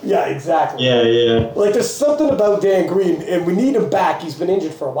Dan Green. Yeah, exactly. Yeah. Like, there's something about Dan Green, and we need him back. He's been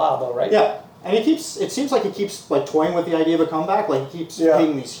injured for a while, though, right? Yeah. And it seems like he keeps like toying with the idea of a comeback. Like he keeps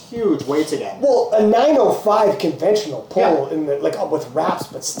hitting these huge weights again. Well, a 905 conventional pull in the with wraps,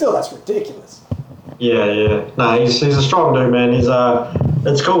 but still, that's ridiculous. Yeah. No, he's a strong dude, man. It's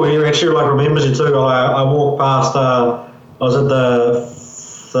cool. He actually remembers you too. I walked past. I was at the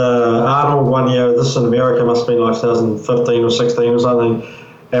Arnold one year. This in America must have been like 2015 or 16 or something.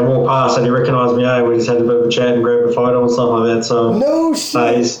 And walked past and he recognised me. We just had a bit of a chat and grabbed a photo and stuff like that. So no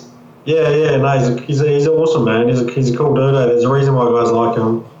shit. He's awesome, man. He's a cool dude. There's a reason why guys like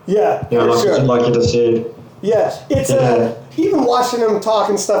him. Yeah, like you just said. Yeah, it's even watching him talk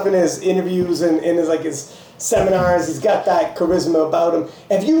and stuff in his interviews and in his seminars, he's got that charisma about him.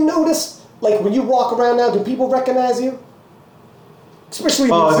 Have you noticed, like when you walk around now, do people recognize you? Especially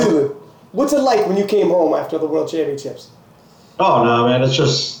in New Zealand. What's it like when you came home after the World Championships? Oh no, man! It's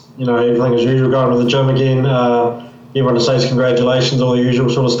just everything as usual. Going to the gym again. Everyone says congratulations, all the usual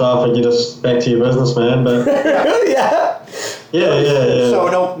sort of stuff, and you're just back to your business, man. But yeah.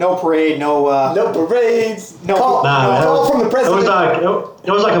 So no parade, no parades, no call from the president. It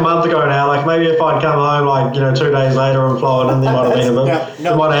was like a month ago now. Like maybe if I'd come home 2 days later and flown in, there might have been a bit.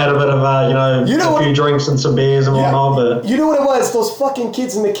 They might have had a bit of a few drinks and some beers and whatnot. But you know what it was? Those fucking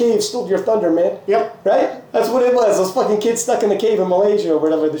kids in the cave stole your thunder, man. Yep. Right? That's what it was. Those fucking kids stuck in the cave in Malaysia or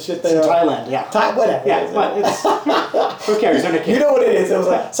whatever the shit they are. Thailand, yeah. Whatever. Yeah, but it's who cares? They're in a cave. You know what it is? It was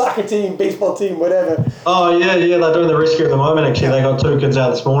like soccer team, baseball team, whatever. Oh yeah. They're doing the rescue at the moment. Actually, they got 2 kids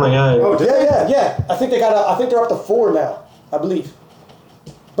out this morning. Oh, yeah. I think they're up to 4 now. I believe.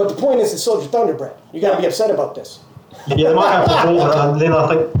 But the point is, it's Soldier Thunder, Brett. You got to be upset about this. Yeah, they might have to fall, but then I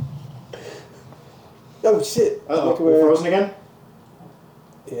think. Oh shit! We're frozen again.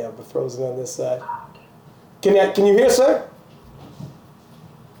 Yeah, we're frozen on this side. Can you hear, sir?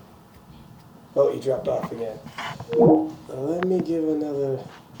 Oh, he dropped off again. Let me give another.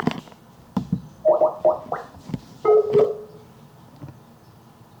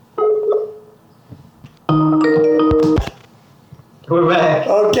 We're back.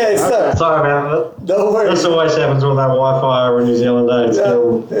 Oh, Okay, sir. Sorry about that. No worries. This always happens with that Wi-Fi over in New Zealand. It's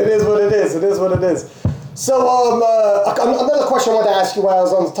still... It is what it is. It is what it is. So, another question I wanted to ask you while I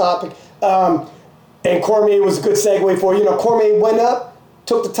was on the topic, and Cormier was a good segue for you. Cormier went up,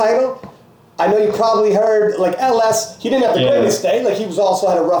 took the title. I know you probably heard, like, LS, he didn't have the greatest day. Like, he was also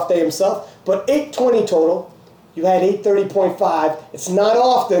had a rough day himself. But 820 total. You had 830.5. It's not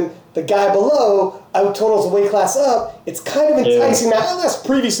often the guy below out totals a weight class up. It's kind of enticing. Now, LS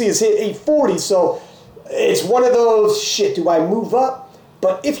previously has hit 840, so it's one of those, shit, do I move up?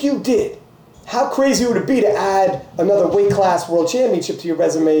 But if you did, how crazy would it be to add another weight class world championship to your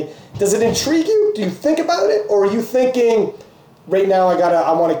resume? Does it intrigue you? Do you think about it? Or are you thinking, right now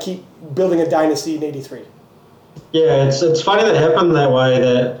I want to keep building a dynasty in 83? Yeah, it's funny that happened that way,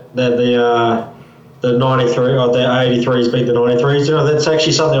 that the 93 or the 83s beat the 93s. That's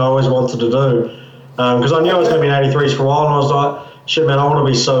actually something I always wanted to do. Because I knew I was going to be in 83s for a while, and I was like, shit, man, I want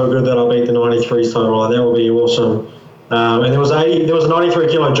to be so good that I beat the 93s total. Like, that would be awesome. And there was a 93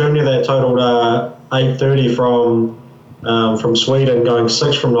 kilo junior that totaled 830 from Sweden, going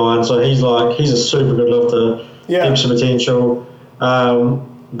 6 from 9. So he's a super good lifter, heaps of potential.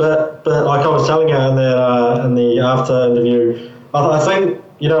 But like I was telling you in the after interview, I think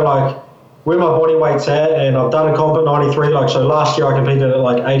where my body weight's at, and I've done a comp at 93. So last year I competed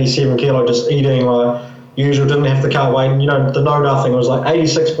at 87 kilo, just eating usual, didn't have to cut weight. And, the no nothing was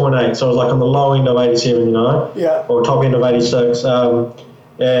 86.8, so I was on the low end of 87, or top end of 86. And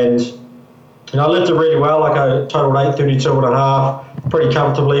I lifted really well. I totaled 832.5, pretty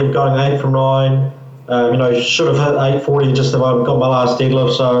comfortably, going 8 from 9. Should have hit 840 just if I got my last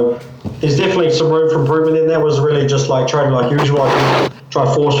deadlift. So there's definitely some room for improvement. And that was really just training like usual. I can try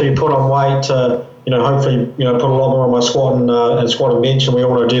forcefully put on weight to, hopefully, put a lot more on my squat and squat and bench. And we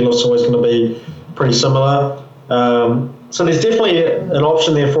all know deadlift's always going to be pretty similar. So there's definitely an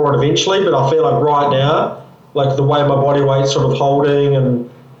option there for it eventually. But I feel like right now, the way my body weight's sort of holding, and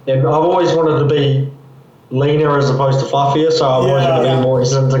I've always wanted to be leaner as opposed to fluffier, so I'm always going to be more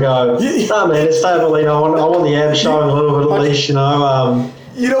hesitant to go, no man, it's stay a bit lean. I want the abs showing a little bit at least, You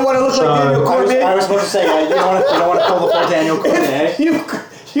don't want to look like Daniel Cormier. I was supposed to say, you don't want to pull the full Daniel Cormier.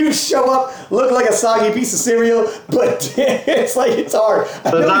 You show up, look like a soggy piece of cereal, but it's it's hard.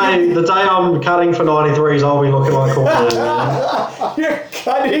 The day I'm cutting for 93s, I'll be looking like Cormier. You're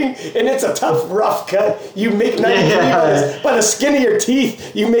cutting, and it's a tough, rough cut. You make 93 by the skin of your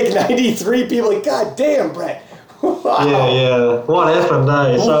teeth. You make 93 people. God damn, Brett. Wow. Yeah. What happened,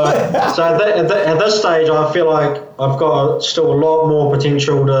 eh? So at this stage, I feel like I've got still a lot more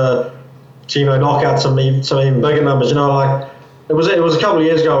potential to knock out some even bigger numbers. It was a couple of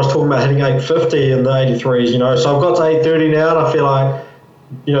years ago I was talking about hitting 850 in the 83s, so I've got to 830 now, and I feel like,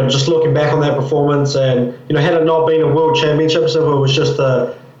 just looking back on that performance, and, had it not been a world championships, if it was just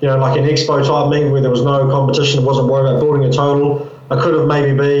an expo type meet where there was no competition, wasn't worried about building a total, I could have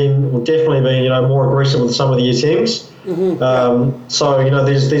definitely been, more aggressive with some of the attempts. Mm-hmm. So,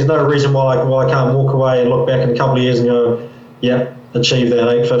 there's no reason why I can't walk away and look back in a couple of years and go, achieve that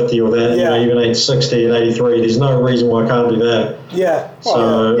 850 or that, even 860 and 83. There's no reason why I can't do that. Yeah.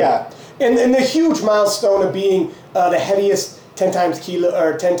 So, And the huge milestone of being the heaviest 10 times kilo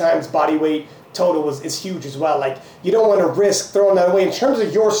or 10 times body weight total is huge as well. You don't want to risk throwing that away. In terms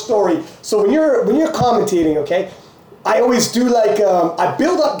of your story, so when you're commentating, okay, I always do I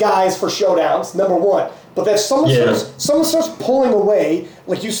build up guys for showdowns, number one. But then someone starts pulling away,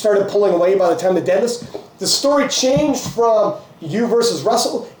 like you started pulling away by the time the deadlifts. The story changed from you versus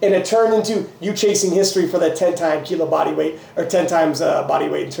Russell, and it turned into you chasing history for that 10 times kilo body weight, or 10 times body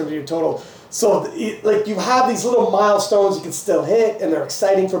weight in terms of your total. So, you have these little milestones you can still hit, and they're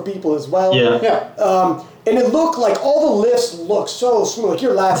exciting for people as well. And it looked like all the lifts looked so smooth. Like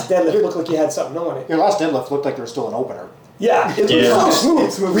your last deadlift looked like you had something on it. Your last deadlift looked like there was still an opener. Yeah, it looked so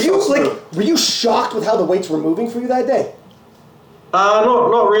smooth. Were you shocked with how the weights were moving for you that day?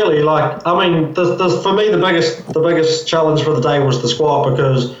 Not really. For me, the biggest challenge for the day was the squat,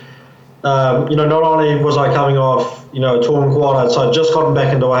 because not only was I coming off a torn quad, so I just gotten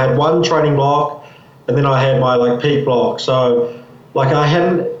back into. I had one training block, and then I had my peak block. So I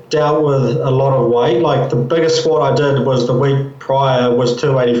hadn't dealt with a lot of weight. The biggest squat I did was the week prior was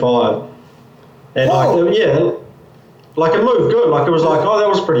 285, and it moved good. It was that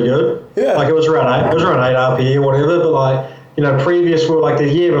was pretty good. Yeah. It was around 8 RPE or whatever. But previous the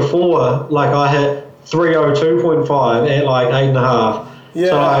year before, I hit 302.5 at 8.5. Yeah.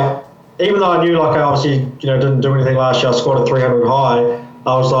 So even though I knew I obviously didn't do anything last year, I squatted 300 high.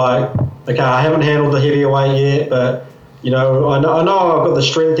 I was okay, I haven't handled the heavier weight yet, but I know I've got the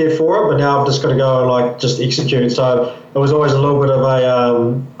strength there for it, but now I've just got to go and like just execute. So it was always a little bit of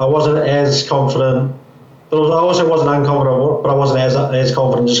a, I wasn't as confident, but I also wasn't unconfident, but I wasn't as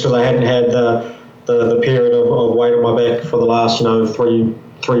confident just because I hadn't had the period of weight on my back for the last, three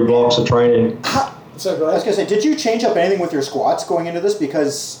blocks of training. So go I was ahead. going to say, did you change up anything with your squats going into this?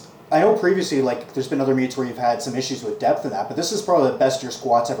 Because I know previously, like, there's been other meets where you've had some issues with depth and that, but this is probably the best your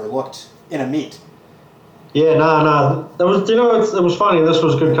squats ever looked in a meet. Yeah, no. It was, it was funny. This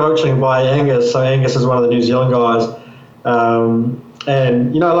was good coaching by Angus. So Angus is one of the New Zealand guys, and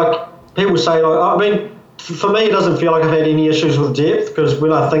like people say, for me, it doesn't feel like I've had any issues with depth because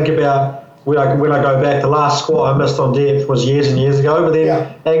when I think about when I go back, the last squat I missed on depth was years and years ago. But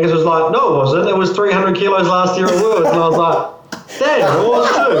then Angus was like, "No, it wasn't. It was 300 kilos last year at Worlds," and I was like, "Damn, it was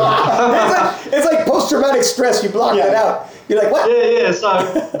too." it's like post-traumatic stress. You block that out. You're like, what? Yeah. So,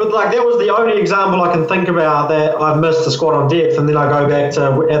 but like that was the only example I can think about that I've missed a squat on depth, and then I go back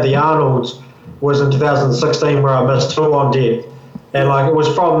to at the Arnold's was in 2016 where I missed 2 on depth, and like it was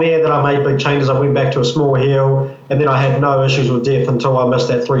from there that I made big changes. I went back to a small heel, and then I had no issues with depth until I missed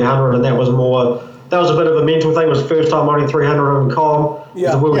that 300, and that was a bit of a mental thing. It was the first time only 300 in com.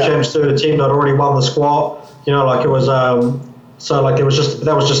 The World Champs third attempt. I'd already won the squat. Like it was so like that was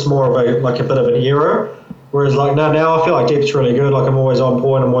just more of a bit of an error. Whereas like now I feel like depth's really good. Like I'm always on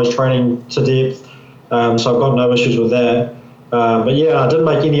point. I'm always training to depth. So I've got no issues with that. But yeah, I didn't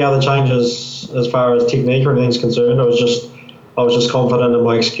make any other changes as far as technique or anything's concerned. I was just confident in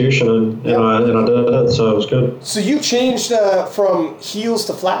my execution and I did it. So it was good. So you changed from heels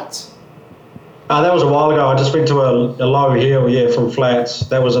to flats? That was a while ago. I just went to a low heel, from flats.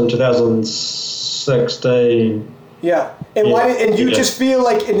 That was in 2016. Yeah. And you just feel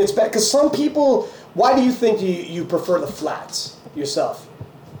like it's better because some people. Why do you think you prefer the flats yourself?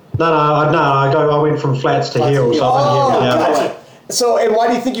 No, I went from flats to heels. Gotcha. So, and why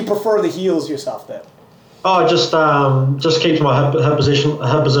do you think you prefer the heels yourself then? Oh, just keeps my hip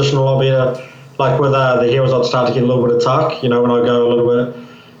position a lot better. Like with the heels, I'd start to get a little bit of tuck. When I go a little bit,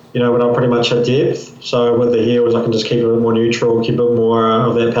 when I pretty much hit depth. So with the heels, I can just keep it a bit more neutral, keep a bit more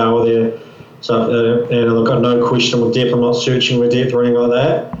of that power there. So and I've got no question with depth. I'm not searching with depth or anything like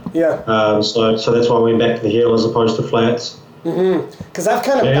that. Yeah. So that's why I went back to the heel as opposed to flats. Because I've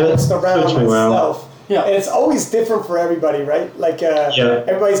kind of bounced around myself. Well. Yeah. And it's always different for everybody, right? Like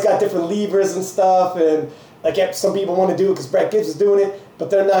everybody's got different levers and stuff, and like some people want to do it because Brett Gibbs is doing it,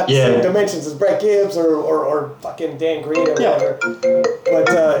 but they're not the same dimensions as Brett Gibbs or fucking Dan Green or whatever. But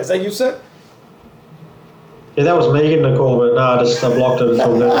is that you, sir? Yeah, that was Megan to call, but no, I just blocked it.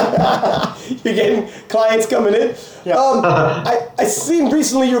 You're getting clients coming in. Yeah. I seen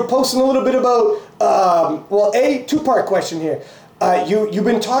recently you were posting a little bit about, a two-part question here. You've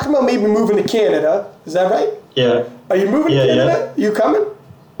been talking about maybe moving to Canada. Is that right? Yeah. Are you moving to Canada? You coming?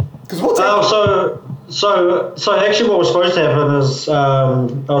 Because we'll take So actually what was supposed to happen is I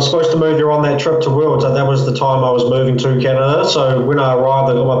was supposed to move there on that trip to Worlds, and that was the time I was moving to Canada. So when I arrived,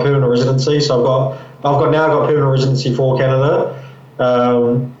 I got my permanent residency. So I've now got permanent residency for Canada.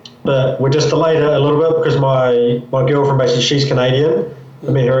 But we just delayed it a little bit because my girlfriend, basically, she's Canadian. I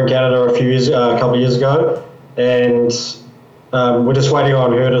met her in Canada a couple of years ago, and we're just waiting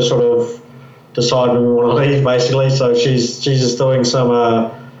on her to sort of decide when we want to leave, basically. So she's just doing some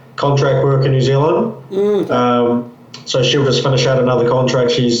contract work in New Zealand. So she'll just finish out another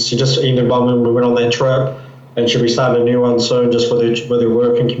contract. She just ended one when we went on that trip, and she'll be starting a new one soon, just with her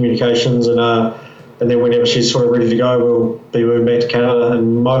work and communications, and then whenever she's sort of ready to go, we'll be moving back to Canada,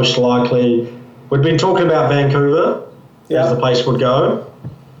 and most likely we've been talking about Vancouver as the place would go,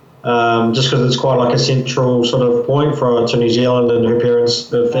 just because it's quite like a central sort of point to New Zealand, and her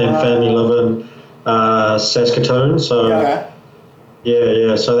parents and family live in Saskatoon. So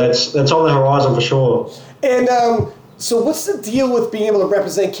so that's on the horizon for sure. And so what's the deal with being able to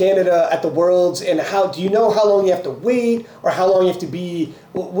represent Canada at the Worlds, and do you know how long you have to wait, or how long you have to be,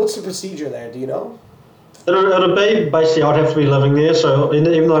 what's the procedure there, do you know? It'll be, basically, I'd have to be living there, so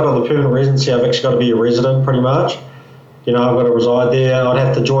even though I've got the permanent residency, I've actually got to be a resident pretty much. I've got to reside there. I'd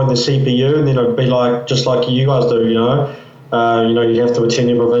have to join the CPU, and then it'd be just like you guys do, you'd have to attend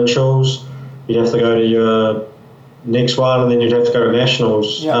your provincials, you'd have to go to your next one, and then you'd have to go to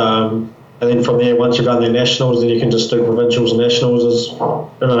nationals. And then from there, once you've done the nationals, then you can just do provincials and nationals as,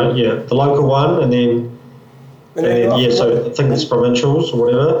 the local one, and then so I think it's provincials or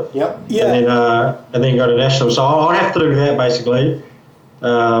whatever. Yep. Yeah. And then go to nationals. So I'd have to do that basically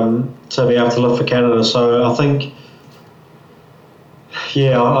to be able to live for Canada. So I think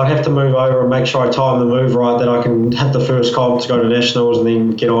Yeah, I'd have to move over and make sure I time the move right, that I can have the first comp to go to nationals and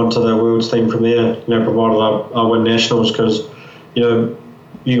then get on to the Worlds team from there, provided I win nationals, because,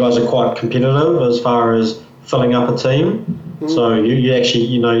 you guys are quite competitive as far as filling up a team. Mm-hmm. So you actually,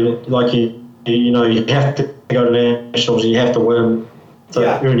 you have to go to nationals and you have to win to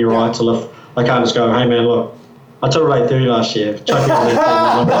earn your right to lift. I can't just go, hey man, look, I took late 30 last year. Chuck it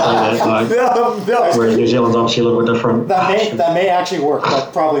on that thing. No. Whereas New Zealand's obviously a little bit different. That may actually work,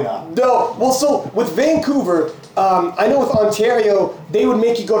 but probably not. No. Well, so with Vancouver, I know with Ontario, they would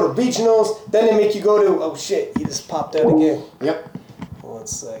make you go to regionals, then they make you go to, oh shit, he just popped out again. Yep. 1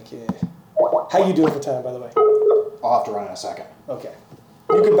 sec here. How you doing for time, by the way? I'll have to run in a second. Okay.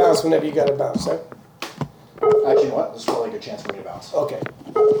 You can bounce whenever you got to bounce, right? Actually, you know what? This is probably a good chance for me to bounce. Okay.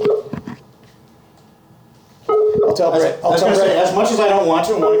 I'll tell Brett. As much as I don't want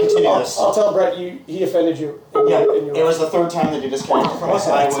to continue this. I'll tell Brett he offended you. It was the third time that he disconnected from us.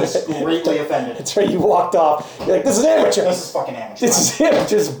 I was greatly offended. That's right, you walked off. You're like, this is amateur. This is fucking amateur. This is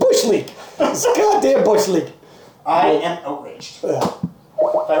amateur. This is Bush League. This is goddamn Bush League. I am outraged.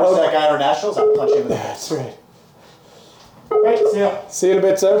 If I was that guy at our nationals, I'd punch him in the face. That's right. Right, see ya. See you in a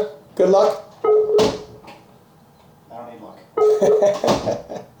bit, sir. Good luck. I don't need luck.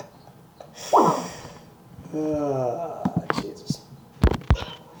 Jesus.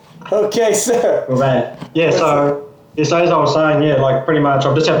 Okay, sir. Well, man. Yeah, so as I was saying, pretty much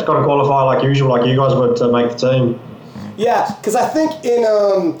I've just have to kind of qualify like usual, like you guys would, to make the team. Yeah, because I think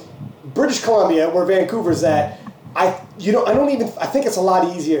in British Columbia, where Vancouver's at, I think it's a lot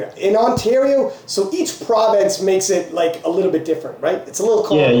easier. In Ontario, so each province makes it like a little bit different, right? It's a little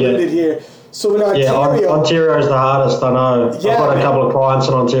convoluted here. So in Ontario... Yeah, Ontario's the hardest, I know. Yeah, I've got a couple of clients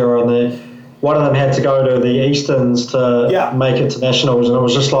in Ontario, and one of them had to go to the Easterns to make it to nationals, and it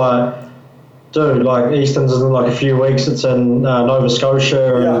was just like, dude, like Easterns is in like a few weeks. It's in Nova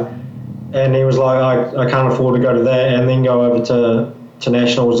Scotia, and he was like, I can't afford to go to that and then go over to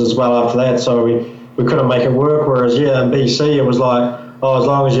nationals as well after that. So we couldn't make it work. Whereas in BC it was like, as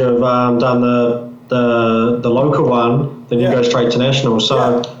long as you've done the local one, then you go straight to nationals.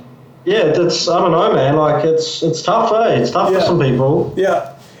 So it's, I don't know, man. Like it's tough, It's tough for some people. Yeah.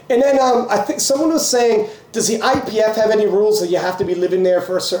 And then I think someone was saying, does the IPF have any rules that you have to be living there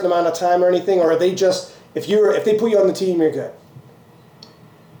for a certain amount of time or anything, or are they just if they put you on the team, you're good?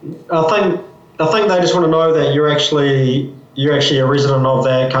 I think they just want to know that you're actually a resident of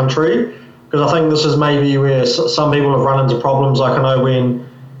that country, because I think this is maybe where some people have run into problems. Like I know when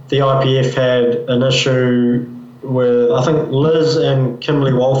the IPF had an issue with, I think Liz and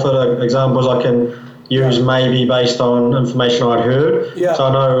Kimberly Walford are examples I can use maybe based on information I'd heard. Yeah. So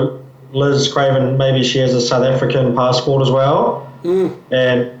I know Liz Craven, maybe she has a South African passport as well.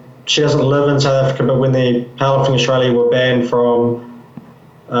 And she doesn't live in South Africa, but when the Powerlifting Australia were banned from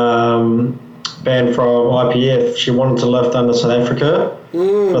IPF, she wanted to lift under South Africa,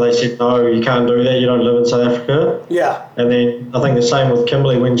 but they said, no, you can't do that, you don't live in South Africa. Yeah. And then I think the same with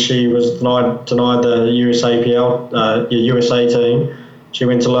Kimberly when she was denied the USA team. She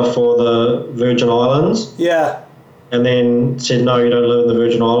went to lift for the Virgin Islands. Yeah. And then said, no, you don't live in the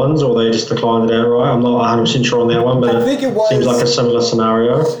Virgin Islands, or they just declined it outright. I'm not 100% sure on that one, but I think it seems like a similar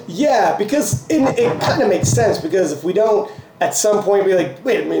scenario. Yeah, because it kind of makes sense, because if we don't at some point be like,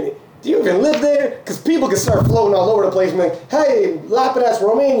 wait a minute, do you even live there? Because people can start floating all over the place and be like, hey, Lapidus,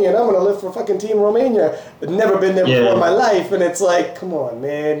 Romania, and I'm going to live for fucking Team Romania. I've never been there before in my life. And it's like, come on,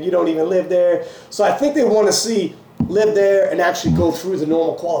 man, you don't even live there. So I think they want to see live there and actually go through the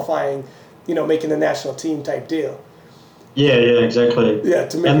normal qualifying, making the national team type deal. Yeah, exactly. Yeah,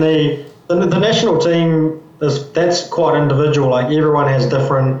 and the national team, that's quite individual. Like everyone has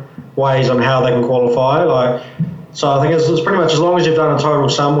different ways on how they can qualify. So I think it's pretty much as long as you've done a total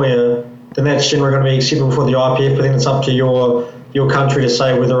somewhere, then that's generally going to be acceptable for the IPF, but then it's up to your country to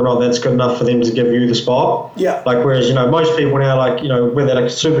say whether or not that's good enough for them to give you the spot. Yeah. Like, whereas, most people now, where they're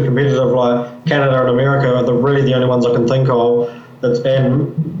super competitive, like Canada and America are really the only ones I can think of,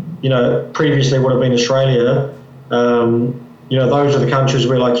 and previously would have been Australia. Those are the countries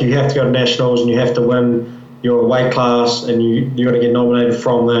where, you have to go to nationals and you have to win your weight class and you got to get nominated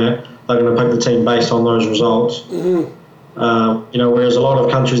from that. They're going to pick the team based on those results. Mm-hmm. Whereas a lot of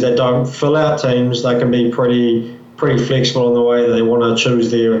countries that don't fill out teams, they can be pretty flexible in the way that they want to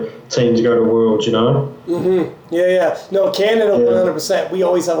choose their team to go to Worlds, Mm-hmm. Yeah. No, Canada, 100%. We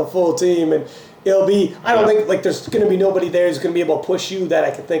always have a full team, and it'll be, I don't think, there's going to be nobody there who's going to be able to push you that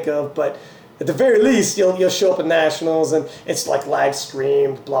I can think of, but at the very least, you'll show up at nationals, and it's live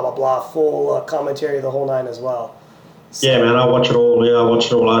streamed, blah, blah, blah, full commentary, the whole nine as well. So, yeah, man, I watch it all. Yeah, I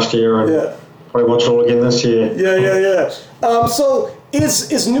watched it all last year, and probably watch it all again this year. Yeah. So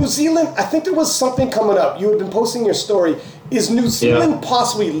Is New Zealand, I think there was something coming up. You had been posting your story. Is New Zealand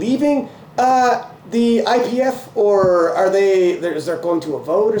possibly leaving the IPF, or is there going to a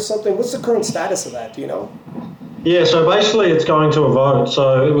vote or something? What's the current status of that? Do you know? Yeah, so basically it's going to a vote.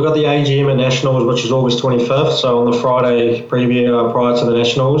 So we've got the AGM at Nationals, which is August 25th. So on the Friday prior to the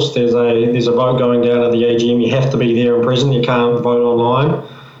Nationals, there's a vote going down at the AGM. You have to be there in present. You can't vote online.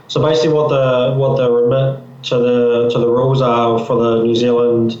 So basically, what the remit to the rules are for the New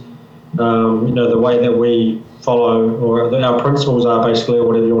Zealand, the way that we follow, or our principles are basically, or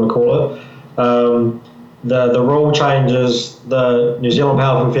whatever you want to call it. The rule changes. The New Zealand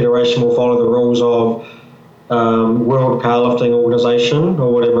Powerlifting Federation will follow the rules of World Powerlifting Organisation,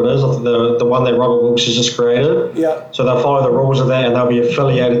 or whatever it is, the one that Robert Wilkes has just created. Yeah. So they'll follow the rules of that, and they'll be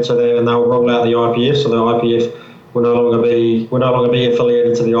affiliated to that, and they'll roll out the IPF. So the IPF will no longer be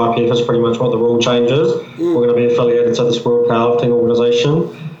affiliated to the IPF. Is pretty much what the rule changes. We're going to be affiliated to this World Powerlifting Organisation,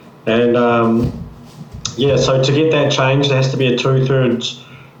 and so to get that changed, there has to be a 2/3.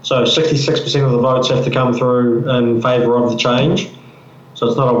 So 66% of the votes have to come through in favour of the change. So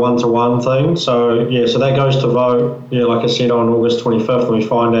it's not a 1-to-1 thing. So that goes to vote. Yeah, like I said, on August 25th, and we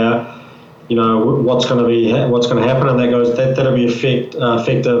find out, what's going to happen, and that'll be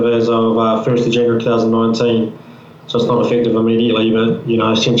effective as of 1st of January 2019. So it's not effective immediately, but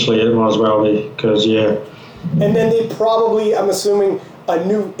essentially it might as well be, because And then they probably, I'm assuming,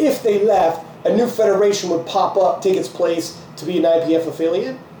 if they left, a new federation would pop up, take its place to be an IPF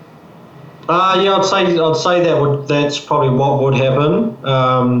affiliate. I'd say that's probably what would happen,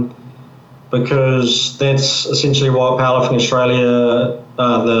 because that's essentially what Powerlifting Australia,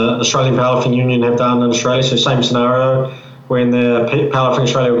 the Australian Powerlifting Union, have done in Australia. So same scenario, when the Powerlifting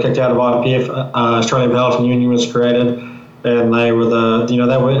Australia were kicked out of IPF, Australian Powerlifting Union was created, and they were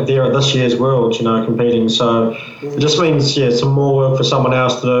they were there at this year's Worlds, competing. So it just means some more work for someone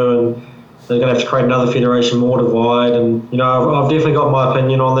else to do, and they're going to have to create another federation, more divide, and I've definitely got my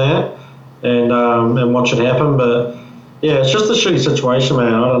opinion on that. And what should happen, but it's just a shitty situation,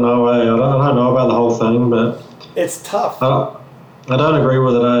 man. I don't know. I don't know about the whole thing, but it's tough. I don't agree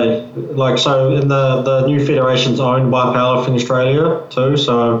with it. Like, so in the new federation's owned by Powerlifting Australia too.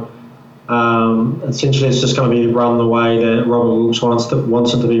 So essentially, it's just going to be run the way that Robert Wilkes wants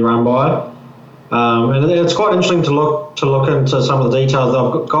it to be run by. And it's quite interesting to look into some of the details.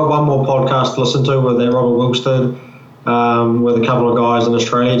 I've got one more podcast to listen to that Robert Wilkes did. With a couple of guys in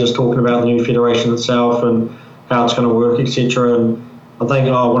Australia, just talking about the new federation itself and how it's going to work, etc. And I think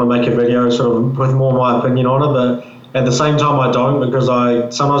I want to make a video sort of with more my opinion on it, but at the same time I don't, because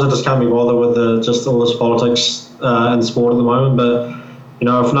sometimes I just can't be bothered with just all this politics in sport at the moment. But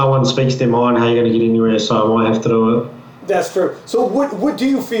if no one speaks their mind, how are you going to get anywhere? So I might have to do it. That's true. So what do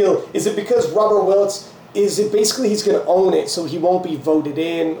you feel? Is it because Robert Wilkes, is it basically he's going to own it, so he won't be voted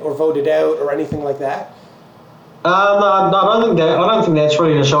in or voted out or anything like that? No, I don't think that's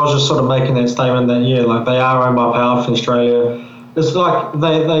really an issue. I was just sort of making that statement that they are owned by Powerlifting Australia. It's like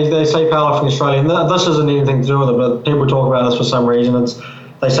they say Powerlifting Australia, and this isn't anything to do with it, but people talk about this for some reason.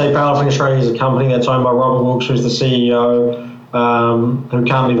 They say Powerlifting Australia is a company that's owned by Robert Wilkes, who's the CEO, who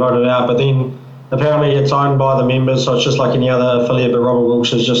can't be voted out. But then apparently it's owned by the members, so it's just like any other affiliate. But Robert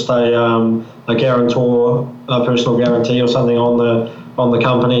Wilkes is just a guarantor, a personal guarantee or something on the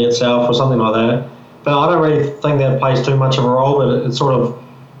company itself, or something like that. But I don't really think that plays too much of a role, but it's sort of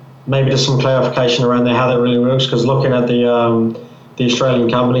maybe just some clarification around there how that really works, because looking at the Australian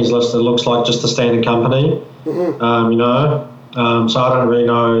companies list, it looks like just a standard company, so I don't really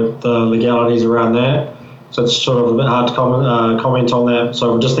know the legalities around that, so it's sort of a bit hard to comment on that.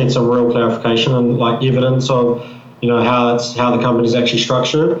 So we just need some real clarification and evidence of how the company's actually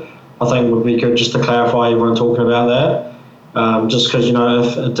structured. I think it would be good just to clarify everyone talking about that. Just because,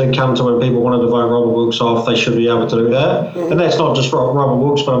 if it did come to when people wanted to vote Robert Wilkes off, they should be able to do that. And that's not just Robert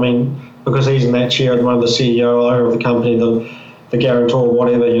Wilkes, but I mean, because he's in that chair at the moment, the CEO, owner of the company, the guarantor,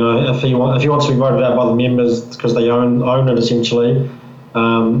 whatever, if he wants to be voted out by the members because they own it essentially,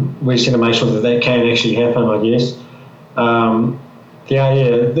 we just need to make sure that can actually happen, I guess. I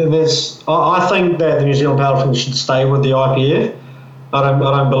think that the New Zealand Powerlifting should stay with the IPF. I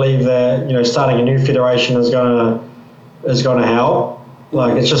don't believe that, starting a new federation is going to help.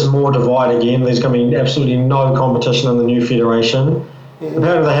 Like, it's just more divide again. There's going to be absolutely no competition in the new federation.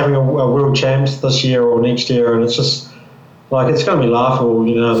 Apparently they're having a world champs this year or next year, and it's just it's going to be laughable,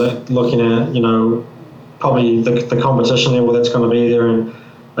 looking at probably the competition level that's going to be there, and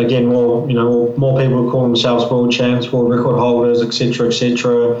again more people call themselves world champs, world record holders, etc.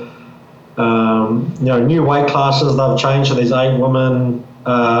 New weight classes they've changed, so there's 8 women,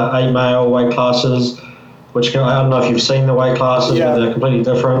 8 male weight classes. which I don't know if you've seen the weight classes, Yeah. but they're completely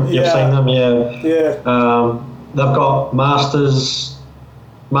different. You've Yeah. seen them, yeah. Yeah. They've got masters.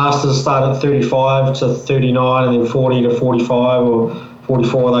 Masters start at 35 to 39, and then 40 to 45 or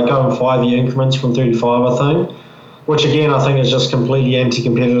 44. They go in 5-year increments from 35, I think. Which again, I think is just completely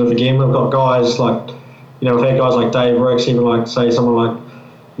anti-competitive. Again, we've got guys like, we've had guys like Dave Ricks, even like say someone like,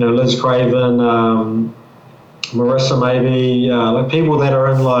 Liz Craven, Marissa maybe, like people that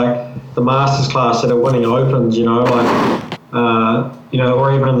are in like the masters class that are winning opens, or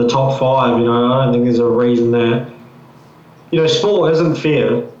even in the top 5. I don't think there's a reason that. Sport isn't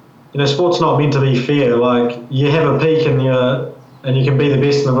fair. Sport's not meant to be fair. Like, you have a peak and you can be the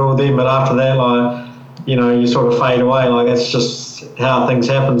best in the world then, but after that, like, you sort of fade away. Like, that's just how things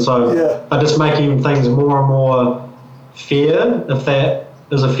happen. So they're just making things more and more fair, if that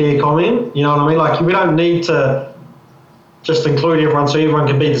is a fair comment. You know what I mean? Like, we don't need to just include everyone so everyone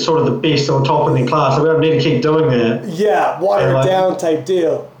can be the best or top in their class. So we don't need to keep doing that. Yeah, watered down type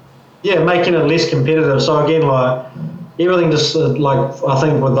deal. Yeah, making it less competitive. So again, like, everything just I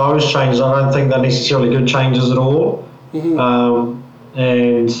think with those changes, I don't think they're necessarily good changes at all. Mm-hmm.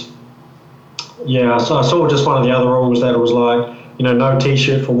 So I saw just one of the other rules that was like, no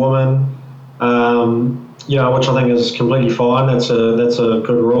t-shirt for women, which I think is completely fine. That's a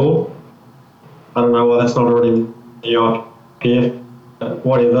good rule. I don't know why that's not already in the IPF, but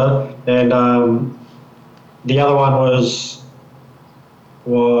whatever. And the other one was.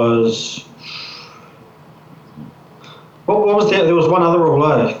 What was that? There was one other rule,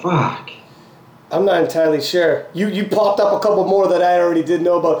 Fuck. I'm not entirely sure. You popped up a couple more that I already did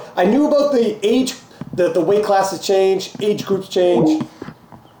know about. I knew about the age, the weight classes change, age groups change.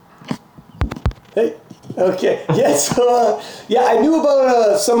 Hey, okay. Yeah, so, I knew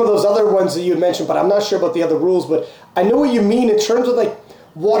about some of those other ones that you had mentioned, but I'm not sure about the other rules. But I know what you mean in terms of, like,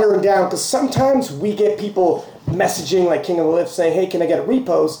 watering down, because sometimes we get people messaging, like King of the Lift, saying, hey, can I get a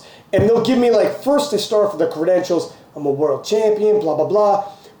repost? And they'll give me, like, first they start for the credentials. I'm a world champion, blah, blah, blah.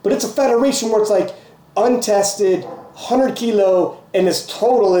 But it's a federation where it's like untested, 100 kilo, and his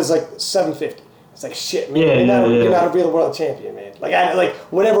total is like 750. It's like, shit, man, you're not a real world champion, man. Like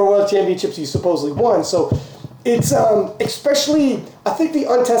whatever world championships you supposedly won. So it's especially, I think the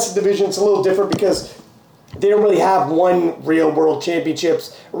untested division is a little different because they don't really have one real world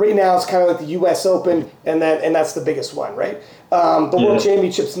championships. Right now it's kind of like the U.S. Open, and that's the biggest one, right? The world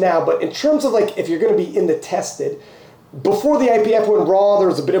championships now. But in terms of like if you're going to be in the tested, before the IPF went raw, there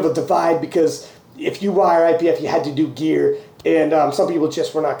was a bit of a divide because if you were IPF, you had to do gear, and some people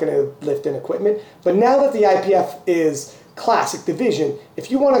just were not going to lift in equipment. But now that the IPF is classic division,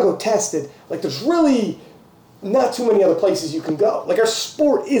 if you want to go tested, like there's really not too many other places you can go. Like our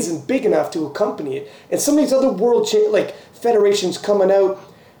sport isn't big enough to accompany it, and some of these other world federations coming out.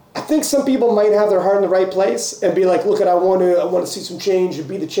 I think some people might have their heart in the right place and be like, look, I want to see some change or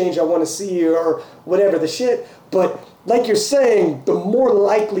be the change I want to see or whatever the shit. But like you're saying, the more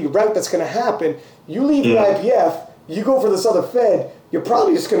likely route that's going to happen, you leave the IPF, you go for this other fed, you're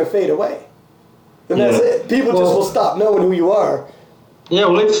probably just going to fade away. And that's it. People just will stop knowing who you are. Yeah,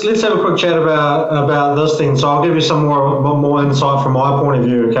 well, let's have a quick chat about this thing. So I'll give you some more insight from my point of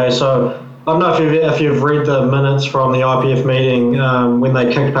view. Okay, so I don't know if you've read the minutes from the IPF meeting when they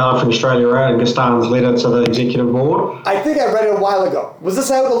kicked Powerlifting Australia out and Gastan's letter to the executive board. I think I read it a while ago. Was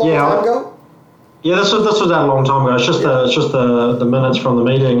this out a long time ago? Yeah, this was out a long time ago. It's just the minutes from the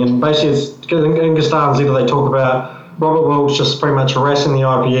meeting, and basically in Gastan's letter they talk about Robert Wilkes just pretty much harassing the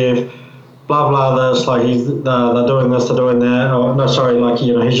IPF, blah blah this, like they're doing this, they're doing that. Or no, sorry,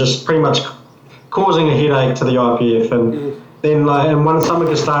 he's just pretty much causing a headache to the IPF, and then and one of some of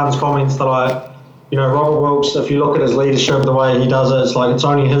Gastan's comments that Robert Wilkes, if you look at his leadership, the way he does it, it's like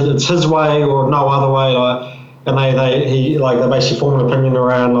it's his way or no other way, and they basically form an opinion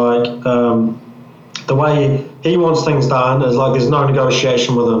around the way he wants things done is like there's no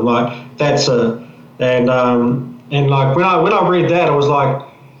negotiation with him, like that's it. And like when I read that, it was like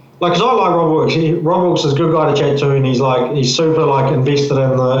because I like Rob Wilkes. Rob Wilkes is a good guy to chat to, and he's super invested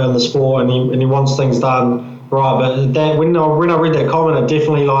in the sport, and he wants things done right. But that when I read that comment, it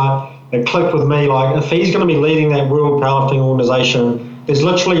definitely it clicked with me. Like if he's going to be leading that world powerlifting organization, there's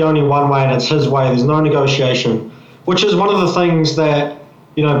literally only one way, and it's his way. There's no negotiation, which is one of the things that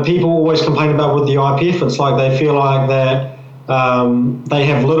people always complain about with the IPF. It's like they feel like that they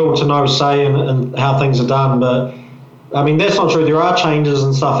have little to no say in how things are done, but I mean that's not true. There are changes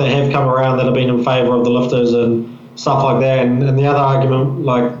and stuff that have come around that have been in favour of the lifters and stuff like that. And the other argument,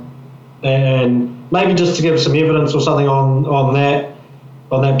 and maybe just to give some evidence or something on that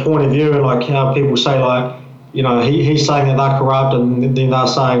point of view, and how people say he's saying that they're corrupt, and then they're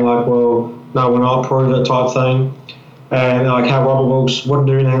saying no, we're not, prove it type thing. And like how Robert Wilkes wouldn't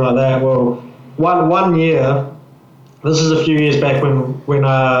do anything like that. Well, one year, this is a few years back when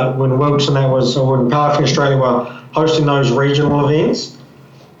Wilkes and that was, or when Powerlifting Australia were hosting those regional events.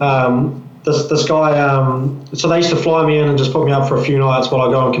 This guy, so they used to fly me in and just put me up for a few nights while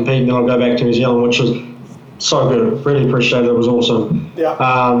I go and compete, and then I'll go back to New Zealand, which was so good. Really appreciated it. It was awesome. Yeah.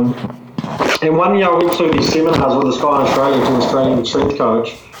 And one year I went to these seminars with this guy in Australia, who's an Australian strength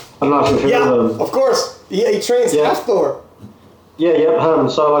coach. I don't know if you've heard of him. Of course. He trains Hathor. Yeah, him.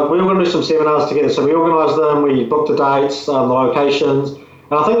 So like we were going to do some seminars together. So we organised them. We booked the dates, the locations,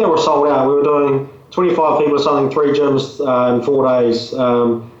 and I think they were sold out. We were doing 25 people or something, 3 gyms in 4 days.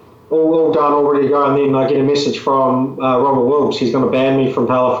 All done, all ready to go, and then I get a message from Robert Wilkes. He's going to ban me from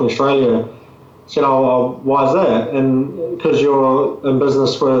Powerlifting Australia. I said, why is that? And because you're in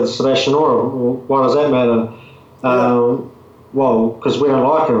business with Sebastian Ora. Well, why does that matter? Well, because we don't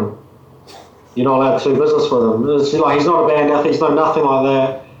like him. You're not allowed to do business with him. It's like he's not a banned athlete. He's no nothing like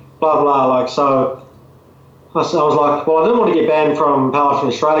that. Blah blah. Like so, I was like, well, I didn't want to get banned from Powerlifting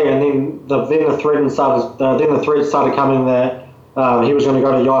Australia, and then the thread started coming that. He was going to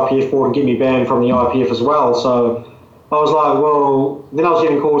go to the IPF board and get me banned from the IPF as well. So I was like, well, then I was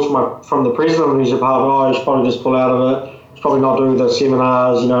getting calls from the president of the New Zealand you should probably just pull out of it. You should probably not do the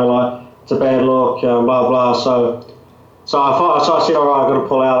seminars, like it's a bad look, blah, blah. So I said, all right, I've got to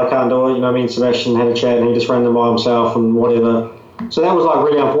pull out, I can't do it. Me and Sebastian had a chat and he just ran them by himself and whatever. So that was like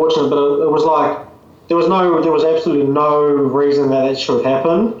really unfortunate, but it was like, there was absolutely no reason that should have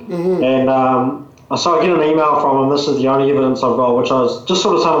happened. Mm-hmm. And, so I get an email from him. This is the only evidence I've got, which I was just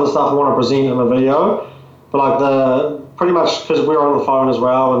sort of some of the stuff I want to present in the video. But like pretty much because we were on the phone as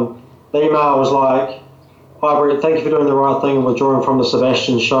well, and the email was like, "Hi Brett, thank you for doing the right thing and withdrawing from the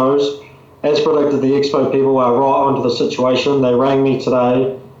Sebastian shows. As predicted, the Expo people are right onto the situation. They rang me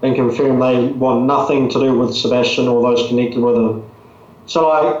today and confirmed they want nothing to do with Sebastian or those connected with him."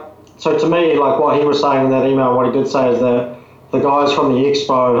 So to me, like what he was saying in that email, what he did say is that the guys from the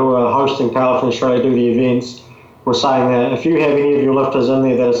Expo who are hosting Powerlifting Australia do the events were saying that if you have any of your lifters in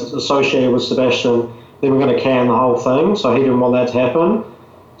there that is associated with Sebastian, then we're going to can the whole thing. So he didn't want that to happen.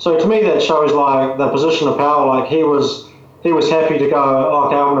 So to me, that shows like the position of power. Like he was happy to go,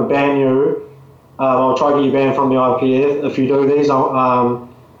 okay, I'm going to ban you. I'll try to get you banned from the IPF if you do these.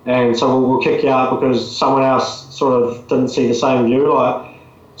 And so we'll kick you out because someone else sort of didn't see the same view. Do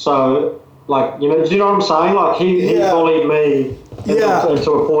you know what I'm saying? Like he bullied me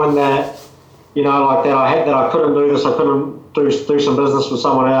to a point that, that I couldn't do this. I couldn't do some business with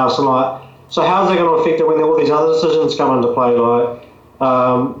someone else. And so how's that going to affect it when all these other decisions come into play?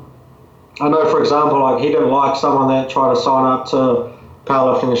 I know, for example, he didn't like someone that tried to sign up to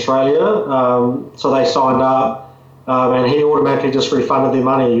Powerlifting Australia. So they signed up, and he automatically just refunded their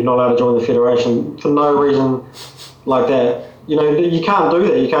money. You're not allowed to join the federation for no reason like that. You can't do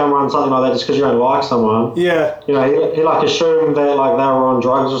that. You can't run something like that just because you don't like someone. Yeah. He assumed that they were on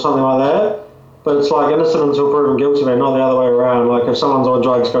drugs or something like that. But it's like innocent until proven guilty, man, not the other way around. Like if someone's on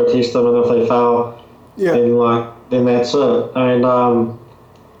drugs, go test them, and if they fail, then that's it. And I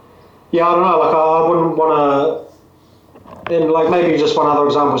don't know. I wouldn't want to. And maybe just one other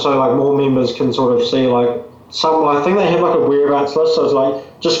example, so more members can sort of see some. I think they have a whereabouts list. So it's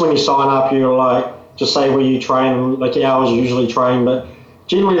just when you sign up, you're just say where you train, the hours you usually train. But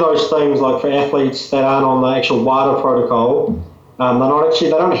generally those things, for athletes that aren't on the actual WADA protocol, they're not actually,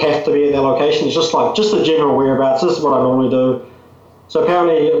 they don't have to be at that location. It's just just the general whereabouts. This is what I normally do. So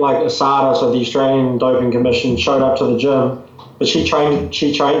apparently ASADA, so the Australian Doping Commission, showed up to the gym, but she trained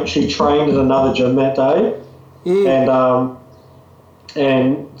at another gym that day.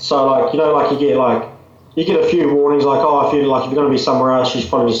 And so you get a few warnings if you're going to be somewhere else, you should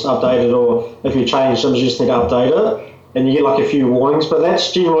probably just update it, or if you change gyms, you just need to update it, and you get a few warnings. But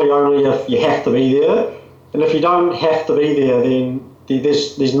that's generally only if you have to be there, and if you don't have to be there, then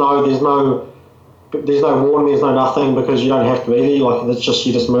there's no warning, there's no nothing, because you don't have to be there. It's just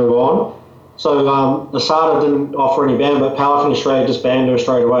you just move on. So ASADA didn't offer any ban, but Powerlifting Australia just banned her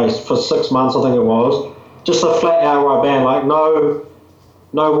straight away for 6 months, I think it was, just a flat outright ban,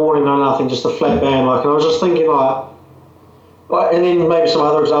 no warning, no nothing, just a flat ban. And I was just thinking, and then maybe some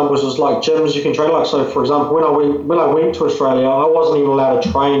other examples is gyms you can train. So for example, when I went to Australia, I wasn't even allowed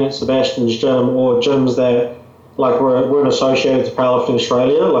to train at Sebastian's gym or gyms that weren't associated to Powerlifting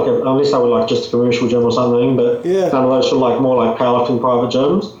Australia, unless they were just a commercial gym or something. But none of those were more powerlifting private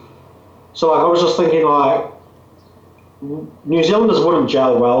gyms. So I was just thinking New Zealanders wouldn't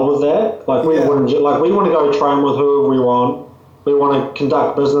gel well with that. We wouldn't. We want to go train with whoever we want. We want to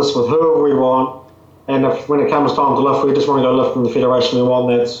conduct business with whoever we want, And if when it comes time to lift, we just want to go lift in the federation we want.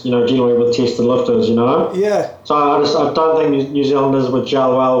 That's generally with tested lifters. Yeah. So I don't think New Zealanders would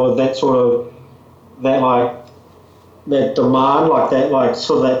gel well with that sort of that demand,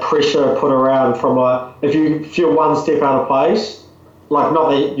 sort of that pressure put around from if you feel one step out of place, not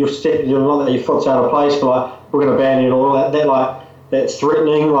that your foot's out of place, but we're going to ban you and all that that's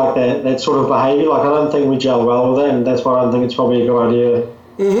threatening, that sort of behaviour. I don't think we gel well with that, and that's why I don't think it's probably a good idea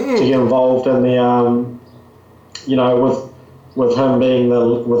to get involved in the with him being the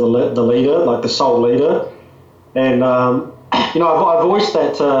leader, the sole leader. And I've voiced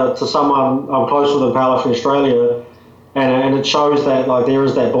that to someone I'm close with in Powerlifting Australia, and it shows that there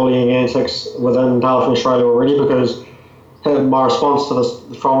is that bullying antics within Powerlifting Australia already, because my response to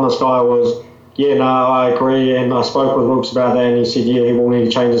this guy was, yeah, no, I agree, and I spoke with Wilkes about that, and he said, yeah, he will need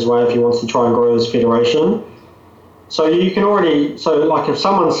to change his way if he wants to try and grow his federation. So you can already, if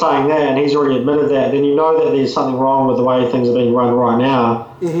someone's saying that and he's already admitted that, then you know that there's something wrong with the way things are being run right now,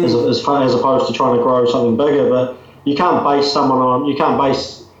 as opposed to trying to grow something bigger. But you can't base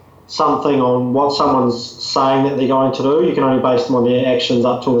something on what someone's saying that they're going to do. You can only base them on their actions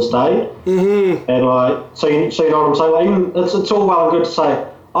up to this date. And so you know what I'm saying? It's all well and good to say,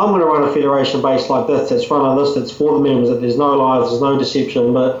 I'm going to run a federation based like this, that's run on this, that's for the members, that there's no lies, there's no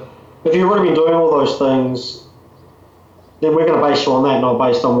deception. But if you've already been doing all those things, then we're going to base you on that, not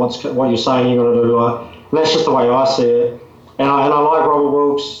based on what you're saying you're going to do. And that's just the way I see it. And I like Robert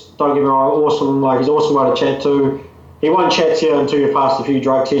Wilkes. Don't get me wrong, awesome. He's an awesome guy to chat to. He won't chat to you until you've passed a few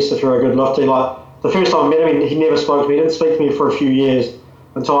drug tests if you're a good lifter. The first time I met him, he never spoke to me. He didn't speak to me for a few years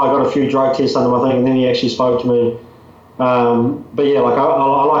until I got a few drug tests under my thing, and then he actually spoke to me. But yeah,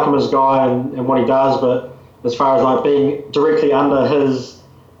 I like him as a guy and what he does. But as far as being directly under his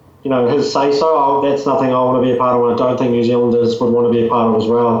say-so, that's nothing I want to be a part of, and I don't think New Zealanders would want to be a part of as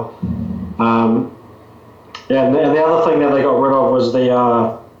well. And the other thing that they got rid of was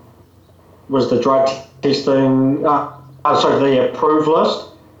the drug testing, the approved list.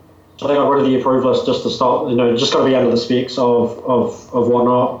 So they got rid of the approved list just to stop, just got to be under the specs of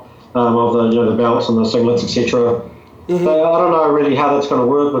whatnot, of the belts and the singlets, etc. But I don't know really how that's going to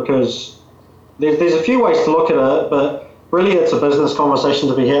work, because there's a few ways to look at it, but really it's a business conversation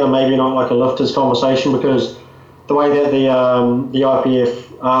to be had, and maybe not a lifter's conversation, because the way that the IPF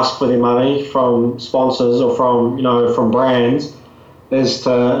ask for their money from sponsors or from brands is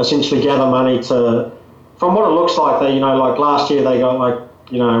to essentially gather money from what it looks like. They last year they got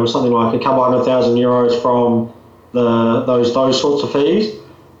it was something like a couple €100,000 from those sorts of fees.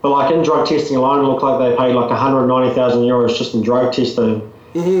 But in drug testing alone, it looked like they paid €190,000 just in drug testing.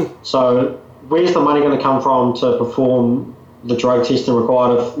 So where's the money going to come from to perform the drug testing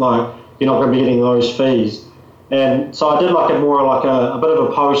required if you're not going to be getting those fees? And so I did more a bit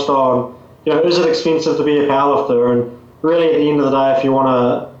of a post on, is it expensive to be a powerlifter? And really at the end of the day, if you want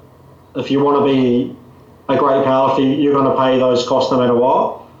to be a great powerlifter, you're going to pay those costs no matter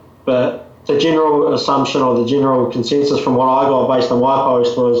what. But the general assumption or the general consensus from what I got based on my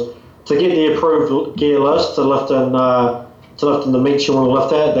post was to get the approved gear list to lift in the meets you want to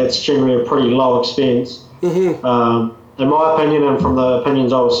lift at, that's generally a pretty low expense. In my opinion, and from the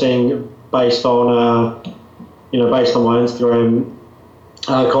opinions I was seeing based on my Instagram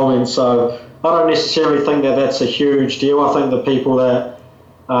comments, so I don't necessarily think that that's a huge deal. I think the people that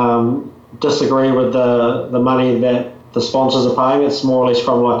disagree with the money that the sponsors are paying, it's more or less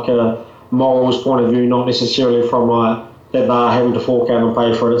from a morals point of view, not necessarily from that they're having to fork out and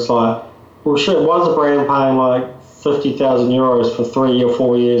pay for it. It's well shit, why is the brand paying €50,000 for 3 or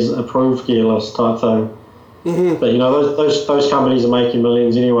 4 years approved gear list type thing? But those companies are making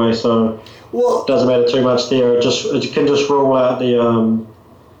millions anyway, so it doesn't matter too much there. It can just rule out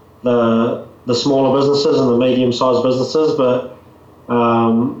the smaller businesses and the medium-sized businesses, but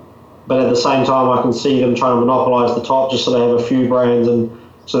at the same time I can see them trying to monopolise the top just so they have a few brands and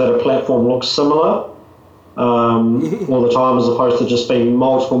so that a platform looks similar all the time, as opposed to just being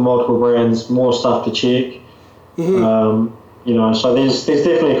multiple brands, more stuff to check. So there's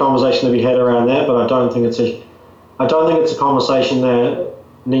definitely a conversation to be had around that, but I don't think it's a conversation that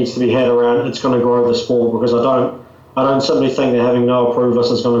needs to be had around it's going to grow the sport, because I don't simply think that having no approved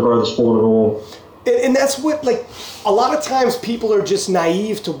list is going to grow the sport at all. And that's what, a lot of times people are just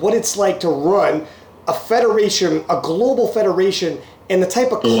naive to what it's like to run a federation, a global federation, and the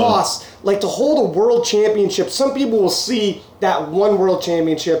type of costs, to hold a world championship. Some people will see that one world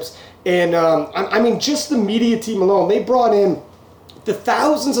championships, and just the media team alone, they brought in the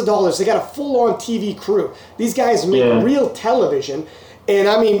thousands of dollars. They got a full-on TV crew. These guys make real television, and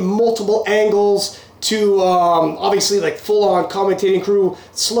multiple angles to obviously full-on commentating crew,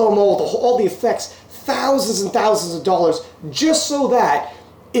 slow-mo, all the effects. thousands and thousands of dollars just so that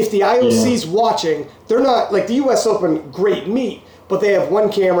if the IOC's watching, they're not, like the US Open, great meet, but they have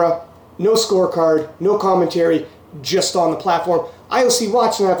one camera, no scorecard, no commentary, just on the platform. IOC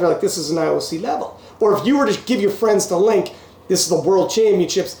watching that, they're like, this is an IOC level. Or if you were to give your friends the link, this is the World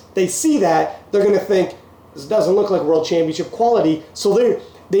Championships, they see that, they're going to think, this doesn't look like World Championship quality, so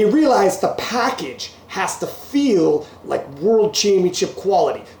they realize the package has to feel like World Championship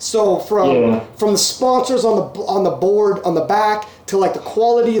quality. So from the sponsors on the board on the back to like the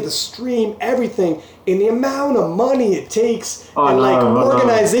quality of the stream, everything, and the amount of money it takes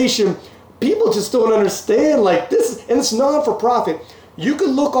organization, people just don't understand. Like this, and it's non for profit. You could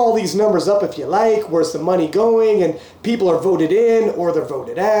look all these numbers up if you like. Where's the money going? And people are voted in or they're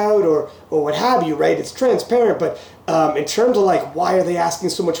voted out or what have you, right? It's transparent. But in terms of like, why are they asking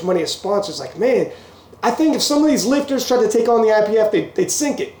so much money as sponsors? Like, man, I think if some of these lifters tried to take on the IPF, they'd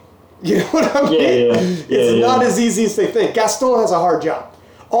sink it. You know what I mean? It's not as easy as they think. Gaston has a hard job.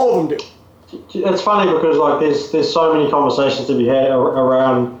 All of them do. It's funny because like there's so many conversations to be had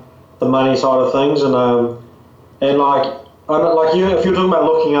around the money side of things, and like if you're talking about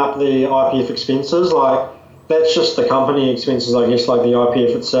looking up the IPF expenses, like that's just the company expenses, I guess, like the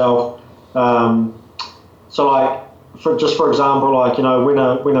IPF itself. So like for example, like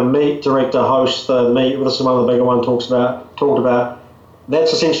when a meet director hosts the meet, this is one of the bigger ones talked about.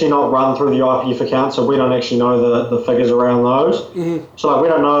 That's essentially not run through the IPF account, so we don't actually know the figures around those. Mm-hmm. So like we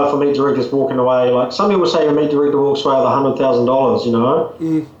don't know if a meet director's walking away. Like some people say a meet director walks away with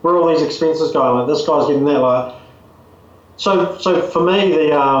 $100,000. Where are all these expenses going? Like this guy's getting that. Like so for me,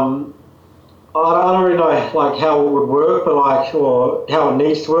 the I don't really know like how it would work, but like or how it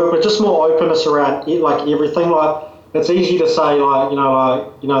needs to work, but just more openness around it, like everything. Like it's easy to say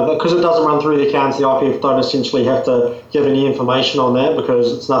because it doesn't run through the accounts. The IPF don't essentially have to give any information on that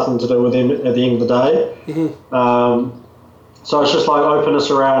because it's nothing to do with them at the end of the day. Mm-hmm. So it's just like openness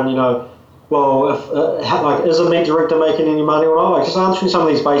around, well, if is a meet director making any money or not? Like just answering some of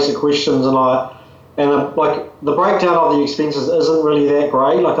these basic questions and the breakdown of the expenses isn't really that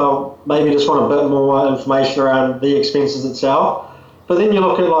great. Like I'll maybe just want a bit more information around the expenses itself. But then you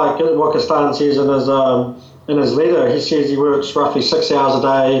look at like what Gaston says in his letter. He says he works roughly 6 hours a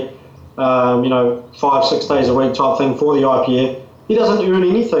day, 5-6 days a week type thing for the IPF. He doesn't earn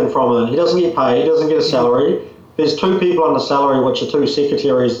anything from it. He doesn't get paid. He doesn't get a salary. There's 2 people on the salary, which are 2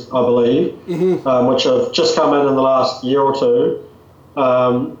 secretaries, I believe, which have just come in the last year or two.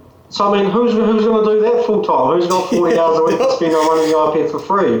 So, I mean, who's going to do that full time? Who's got 40 hours a week to spend on running the IPF for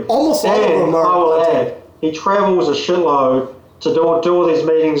free? Almost all of them are. I will add, he travels a shitload to do all these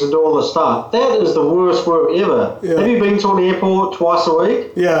meetings and do all this stuff. That is the worst work ever. Yeah. Have you been to an airport twice a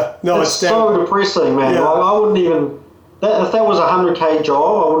week? Yeah. No, it's so depressing, man. Yeah. Like, I wouldn't even... if that was a 100K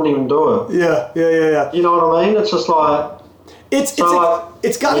job, I wouldn't even do it. Yeah. You know what I mean? It's just like... It's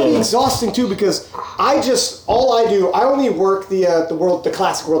got to be exhausting too because I only work the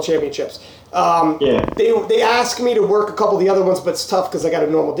Classic World Championships. They ask me to work a couple of the other ones, but it's tough because I got a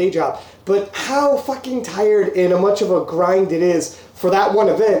normal day job. But how fucking tired and how much of a grind it is for that one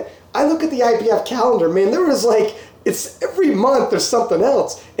event. I look at the IPF calendar, man. There was like it's every month there's something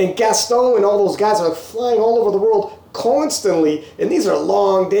else, and Gaston and all those guys are flying all over the world constantly, and these are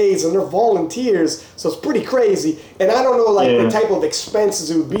long days and they're volunteers, so it's pretty crazy. And I don't know the type of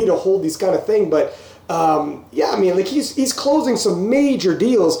expenses it would be to hold these kind of thing, but I mean, like he's closing some major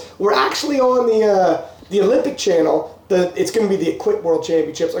deals. We're actually on the Olympic channel. It's going to be the Equip World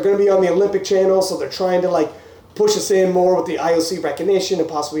Championships are going to be on the Olympic channel, so they're trying to like push us in more with the IOC recognition and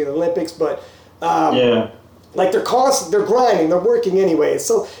possibly the Olympics, but like they're grinding, they're working anyway.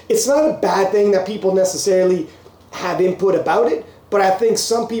 So it's not a bad thing that people necessarily have input about it, but I think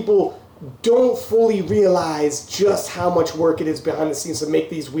some people don't fully realize just how much work it is behind the scenes to make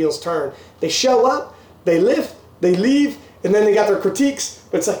these wheels turn. They show up, they lift, they leave, and then they got their critiques.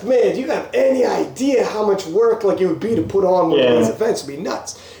 But it's like, man, do you have any idea how much work like it would be to put on one of these events? It'd be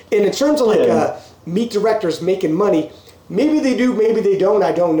nuts. And in terms of like meet directors making money, maybe they do, maybe they don't,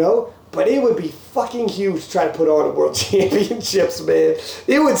 I don't know. But it would be fucking huge to try to put on a World Championships, man.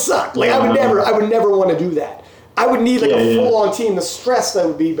 It would suck. Like I would never want to do that. I would need like a full-on team, the stress that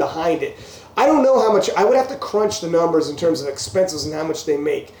would be behind it. I don't know how much, I would have to crunch the numbers in terms of expenses and how much they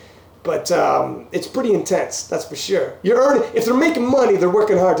make. But it's pretty intense, that's for sure. If they're making money, they're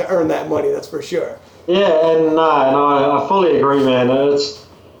working hard to earn that money, that's for sure. Yeah, and I fully agree, man. I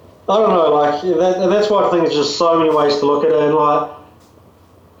don't know, like, that's why I think there's just so many ways to look at it, and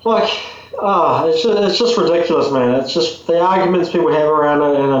it's just ridiculous, man. It's just the arguments people have around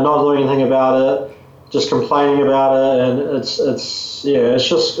it and are not doing anything about it, just complaining about it, and it's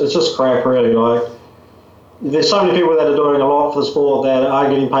just crap, really. Like, there's so many people that are doing a lot for the sport that aren't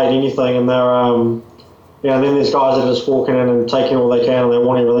getting paid anything, and they're then there's guys that are just walking in and taking all they can and they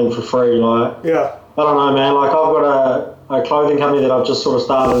want everything for free. Like, Yeah. I don't know, man. Like, I've got a clothing company that I've just sort of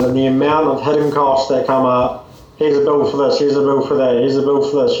started, and the amount of hidden costs that come up, here's a bill for this, here's a bill for that, here's a bill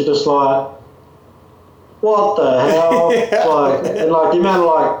for this. You're just like, what the hell? Yeah. Like the amount of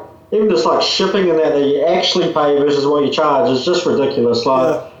like, even just like shipping and that you actually pay versus what you charge is just ridiculous.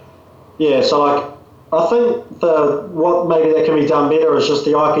 Like, yeah, so like, I think what maybe that can be done better is just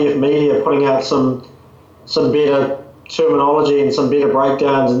the IPF media putting out some better terminology and some better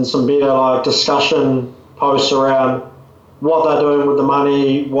breakdowns and some better like discussion posts around what they're doing with the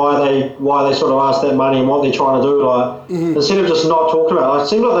money, why they sort of ask that money and what they're trying to do. Like, instead of just not talking about it, like, it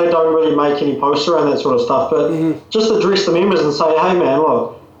seems like they don't really make any posts around that sort of stuff, but just address the members and say, hey man,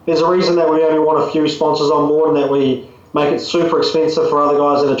 look, there's a reason that we only want a few sponsors on board and that we make it super expensive for other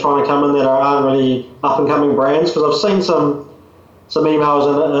guys that are trying to come in that aren't really up and coming brands, because I've seen some emails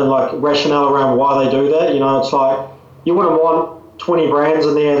and like rationale around why they do that. You know, it's like, you wouldn't want 20 brands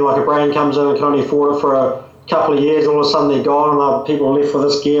in there and like a brand comes in and can only afford it for a couple of years, all of a sudden they're gone and people are left with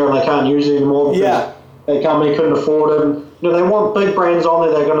this gear and they can't use it anymore because their company couldn't afford it. And, you know, they want big brands on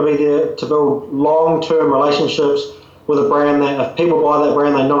there. They're going to be there to build long-term relationships with a brand that if people buy that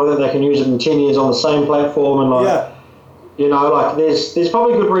brand, they know that they can use it in 10 years on the same platform. And like, you know, like there's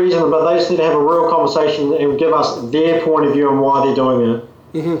probably good reason, but they just need to have a real conversation and give us their point of view on why they're doing it.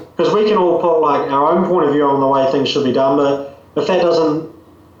 Because we can all put like our own point of view on the way things should be done, but if that doesn't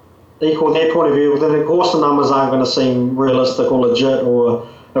equal their point of view, then of course the numbers aren't going to seem realistic or legit or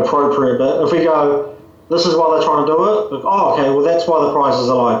appropriate. But if we go, this is why they're trying to do it, like, oh, okay, well that's why the prices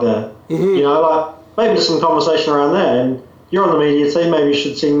are like that. You know, like maybe just some conversation around that. And you're on the media team, maybe you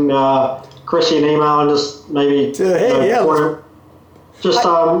should send Chrissy an email and just maybe you know,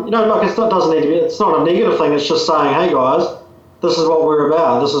 like it doesn't need to be. It's not a negative thing. It's just saying, hey guys, this is what we're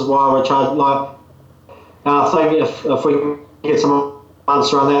about. This is why we're charging. Like, and I think if we can get some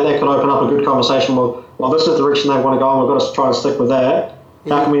answer on that could open up a good conversation. Well, this is the direction they want to go, and we've got to try and stick with that.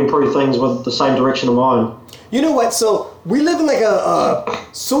 How can we improve things with the same direction in mind? You know what? So we live in like a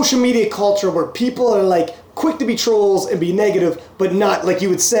social media culture where people are like quick to be trolls and be negative, but not, like you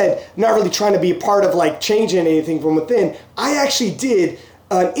had said, not really trying to be a part of like changing anything from within. I actually did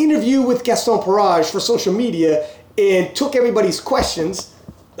an interview with Gaston Parage for social media and took everybody's questions.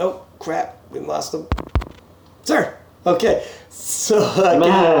 Oh crap, we lost them. Sir. Okay. So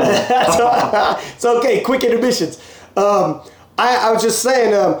it's okay. Quick intermissions. I was just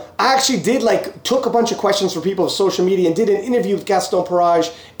saying, I actually did took a bunch of questions from people on social media and did an interview with Gaston Parage,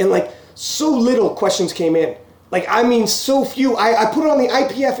 and so little questions came in. I mean, so few. I put it on the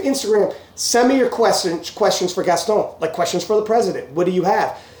IPF Instagram. Send me your questions for Gaston. Questions for the president. What do you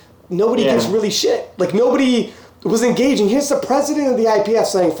have? Nobody gives really shit. Nobody was engaging. Here's the president of the IPF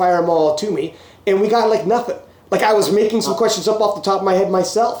saying, fire them all to me. And we got nothing. I was making some questions up off the top of my head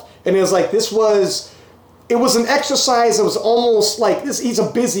myself. And it was it was an exercise that was almost this. He's a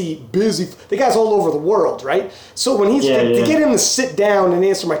busy, the guy's all over the world, right? So when to get him to sit down and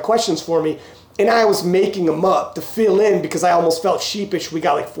answer my questions for me, and I was making them up to fill in because I almost felt sheepish. We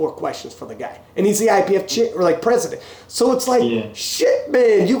got 4 questions for the guy, and he's the IPF president. So it's shit,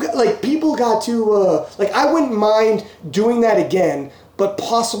 man. You got people got to I wouldn't mind doing that again, but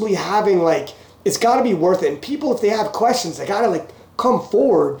possibly having it's got to be worth it. And people, if they have questions, they got to come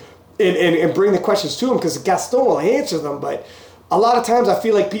forward and bring the questions to him, because Gaston will answer them. But a lot of times I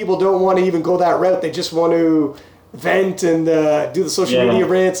feel like people don't want to even go that route. They just want to vent and do the social media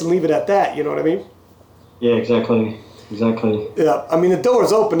rants and leave it at that. You know what I mean? Yeah, exactly. Yeah, I mean, the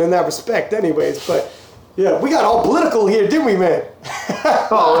door's open in that respect anyways, but yeah, we got all political here, didn't we, man?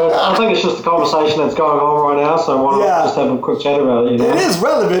 I think it's just a conversation that's going on right now, so why not just have a quick chat about it? You know? It is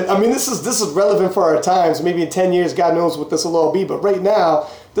relevant. I mean, this is relevant for our times. Maybe in 10 years, God knows what this will all be, but right now,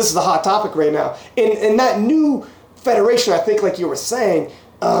 this is a hot topic right now. And that new federation, I think, like you were saying,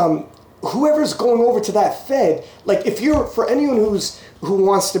 whoever's going over to that Fed, if you're, for anyone who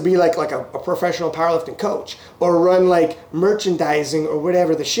wants to be like a professional powerlifting coach or run merchandising or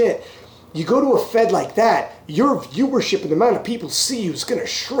whatever the shit, you go to a Fed like that, your viewership and the amount of people see you is going to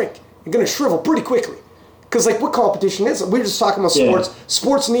shrink. You're going to shrivel pretty quickly. Because what competition is it? We're just talking about sports. Yeah.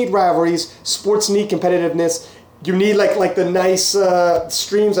 Sports need rivalries. Sports need competitiveness. You need the nice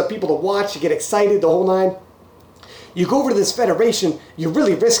streams of people to watch. You get excited, the whole nine. You go over to this federation, you're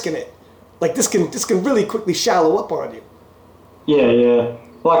really risking it. This can really quickly shallow up on you. Yeah.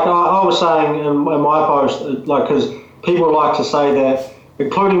 I was saying in my post, because people like to say that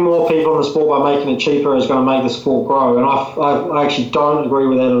including more people in the sport by making it cheaper is going to make the sport grow, and I actually don't agree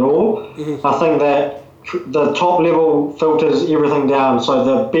with that at all. Mm-hmm. I think that the top level filters everything down. So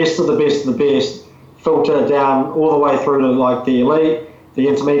the best of the best of the best filter down all the way through to like the elite, the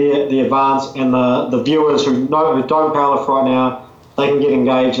intermediate, the advanced, and the viewers who don't powerlift right now. They can get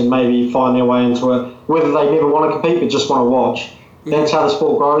engaged and maybe find their way into it, whether they never want to compete but just want to watch. That's how the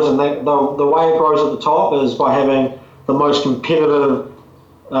sport grows, and the way it grows at the top is by having the most competitive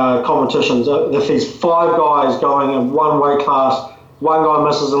competitions. If there's 5 guys going in one weight class, one guy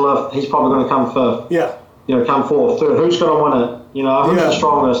misses a lift, he's probably going to come 5th. Yeah. Come 4th, 3rd. Who's going to win it? Who's the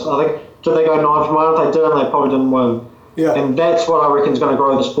strongest? I think, did they go 9 from 1? If they didn't, they probably didn't win. Yeah. And that's what I reckon is going to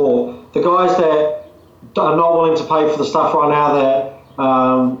grow the sport. The guys that are not willing to pay for the stuff right now that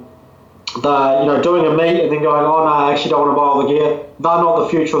they're doing a meet and then going, oh no, I actually don't want to buy all the gear. They're not the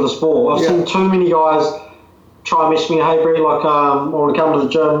future of the sport. I've seen too many guys try and mess me, hey Brett, like I want to come to the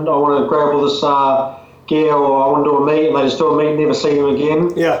gym, I want to grab all this gear, or I want to do a meet, and they just do a meet and never see them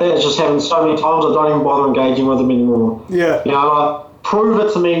again. Yeah. That's just happened so many times I don't even bother engaging with them anymore. Yeah. Prove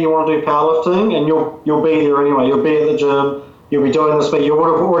it to me you want to do powerlifting, and you'll be there anyway. You'll be at the gym. You'll be doing this meet. You would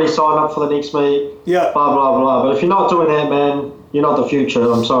have already signed up for the next meet. Yeah. Blah, blah, blah. But if you're not doing that, man, you're not the future.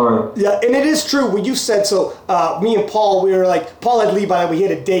 I'm sorry. Yeah, and it is true what you said. So me and Paul, we were like, Paul had leave by, we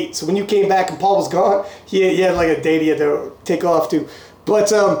had a date. So when you came back and Paul was gone, he had like a date he had to take off to.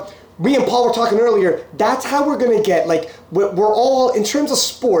 But me and Paul were talking earlier, that's how we're going to get, like, we're all, in terms of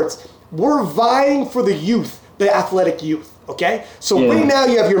sports, we're vying for the youth, the athletic youth. Okay? So right now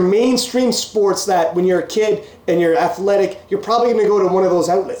you have your mainstream sports that when you're a kid and you're athletic, you're probably going to go to one of those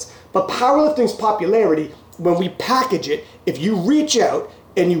outlets. But powerlifting's popularity, when we package it, if you reach out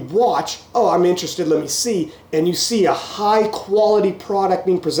and you watch, oh, I'm interested, let me see, and you see a high quality product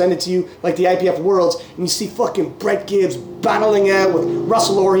being presented to you, like the IPF Worlds, and you see fucking Brett Gibbs battling out with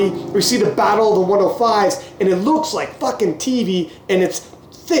Russell Orhe, or you see the battle of the 105s, and it looks like fucking TV, and it's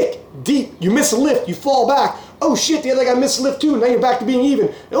thick, deep, you miss a lift, you fall back, oh shit, the other guy missed a lift too, now you're back to being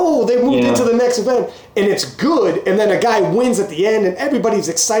even. Oh, they moved into the next event, and it's good, and then a guy wins at the end, and everybody's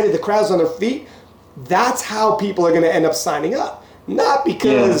excited, the crowd's on their feet. That's how people are going to end up signing up. Not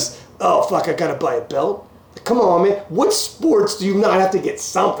because, oh fuck, I gotta buy a belt. Come on, man. What sports do you not have to get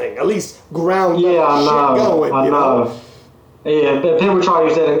something? At least ground shit going, I know. Yeah, but people try to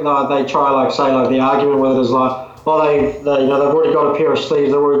use that, they try like say like the argument with it is like, well, they've already got a pair of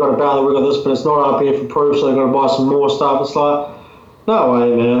sleeves, they've already got a belt, they've already got this, but it's not up here for proof, so they've got to buy some more stuff. It's like, no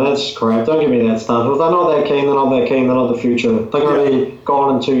way, man, that's crap. Don't give me that stuff. If they're not that keen, they're not that keen, they're not the future. They're going to be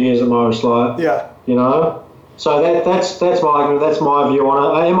gone in 2 years at most, like, So that's my argument, that's my view on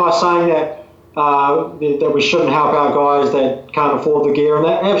it. Am I saying that we shouldn't help our guys that can't afford the gear and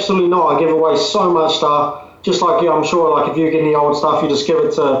that? Absolutely not. I give away so much stuff. Just like I'm sure, like if you get any old stuff, you just give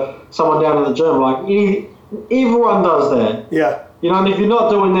it to someone down in the gym. Like everyone does that. Yeah. And if you're not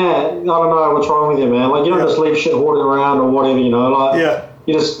doing that, I don't know what's wrong with you, man. Like you don't just leave shit hoarding around or whatever, Like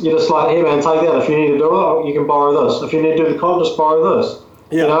you're just like, hey man, take that. If you need to do it, you can borrow this. If you need to do the comp, just borrow this.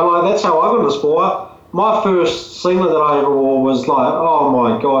 Yeah. Like that's how I got into the sport. My first singlet that I ever wore was like, oh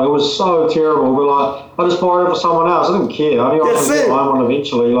my god, it was so terrible. But like, I just borrowed it for someone else. I didn't care. I knew I was going to get my own one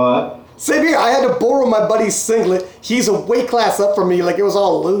eventually. Like, same here. I had to borrow my buddy's singlet. He's a weight class up from me. Like it was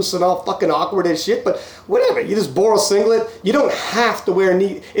all loose and all fucking awkward and shit. But whatever. You just borrow a singlet. You don't have to wear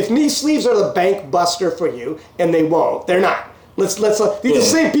knee. If knee sleeves are the bank buster for you, and they won't, they're not. These are the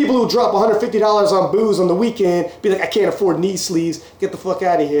same people who drop $150 on booze on the weekend, be like, I can't afford knee sleeves, get the fuck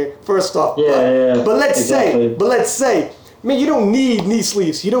out of here. First off. But let's say, man, you don't need knee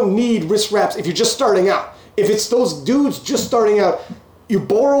sleeves. You don't need wrist wraps if you're just starting out. If it's those dudes just starting out, you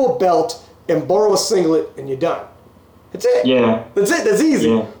borrow a belt and borrow a singlet and you're done. That's it. Yeah. That's it. That's easy.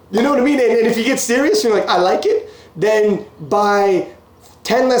 Yeah. You know what I mean? And if you get serious, you're like, I like it, then buy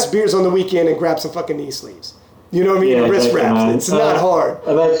 10 less beers on the weekend and grab some fucking knee sleeves. You know what I mean? Wrist wraps. Man. It's not hard.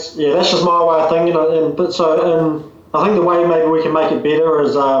 That's just my way of thinking. And I think the way maybe we can make it better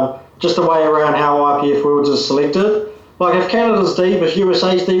is just the way around how IPF Worlds is selected. Like if Canada's deep, if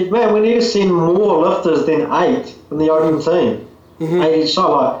USA's deep, man, we need to send more lifters than 8 in the open team. 8 each side.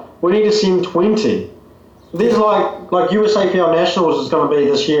 Like we need to send 20. There's like USAPL Nationals is going to be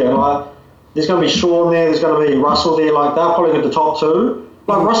this year. Like there's going to be Sean there. There's going to be Russell there. Like they'll probably get the top 2.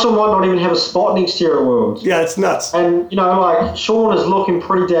 Like Russell might not even have a spot next year at Worlds. Yeah, it's nuts. And like Sean is looking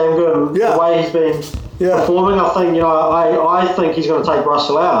pretty damn good. And the way he's been performing, I think I think he's going to take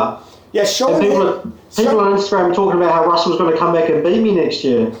Russell out. Yeah, Sean. And people on Instagram are talking about how Russell's going to come back and beat me next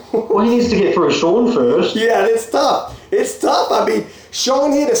year. Well, he needs to get through Sean first. Yeah, it's tough. It's tough. I mean,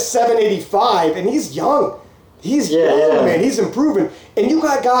 Sean hit a 785, and he's young. He's young, man. He's improving. And you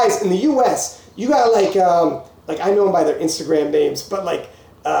got guys in the U.S. You got like I know them by their Instagram names, but like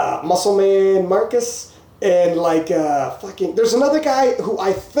Muscle Man Marcus, and like there's another guy who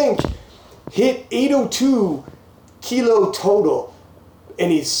I think hit 802 kilo total,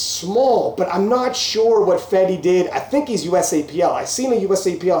 and he's small, but I'm not sure what fed he did. I think he's USAPL. I seen a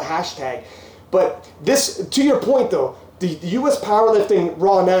USAPL hashtag, but this, to your point though, the U.S. powerlifting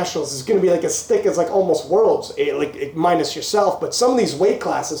Raw Nationals is going to be like as thick as like almost Worlds, like minus yourself. But some of these weight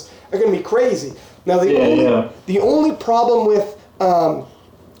classes are going to be crazy. Now the only problem with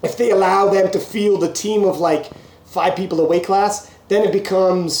if they allow them to field a team of like 5 people a weight class, then it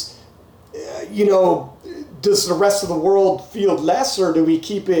becomes, does the rest of the world field less, or do we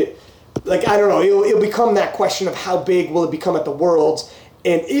keep it? Like, I don't know. It'll become that question of how big will it become at the Worlds,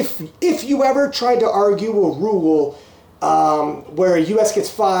 and if you ever tried to argue a rule where U.S. gets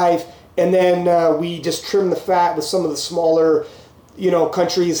 5, and then we just trim the fat with some of the smaller,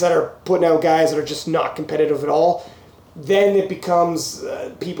 countries that are putting out guys that are just not competitive at all, then it becomes,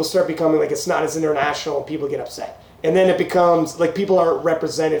 people start becoming like it's not as international, and people get upset. And then it becomes like people aren't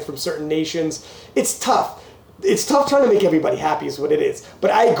represented from certain nations. It's tough. It's tough trying to make everybody happy is what it is.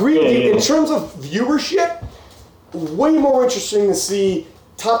 But I agree with you. In terms of viewership, way more interesting to see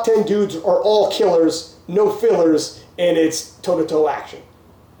top 10 dudes are all killers, no fillers, and it's toe-to-toe action.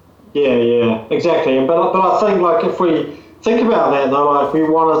 Yeah, exactly. But I think, like, if we think about that, though, like, we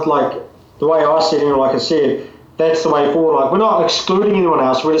wanted, like, the way I see it, like I said, that's the way forward. Like, we're not excluding anyone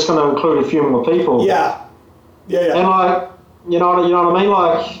else. We're just going to include a few more people. Yeah. And, like, you know what I mean?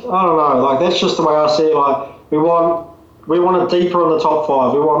 Like, I don't know. Like, that's just the way I see it. Like, we want it deeper in the top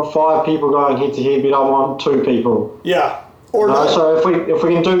 5. We want 5 people going head-to-head. We don't want 2 people. Yeah. Or not. So if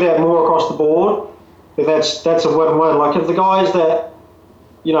we can do that more across the board, then that's a win-win. Like, if the guys that,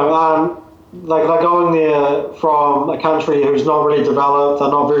 aren't, like, they're going there from a country who's not really developed,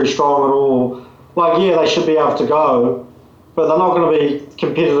 they're not very strong at all, like, yeah, they should be able to go, but they're not going to be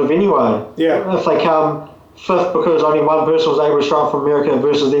competitive anyway. Yeah. If they come 5th because only one person was able to show up from America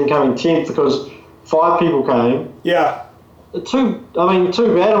versus them coming 10th because 5 people came. Yeah. Too bad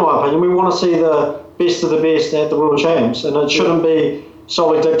in my opinion. We want to see the best of the best at the World Champs, and it shouldn't be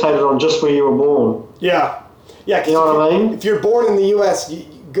solely dictated on just where you were born. Yeah. Yeah. You know what I mean? If you're born in the U.S.,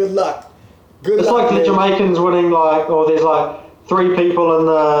 good luck. It's like the Jamaicans winning, like, or there's like 3 people in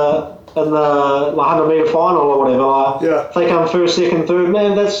the 100-meter final or whatever. Like, if they come 1st, 2nd, 3rd,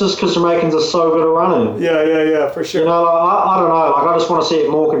 man, that's just because Jamaicans are so good at running. Yeah, for sure. Like, I don't know. Like, I just want to see it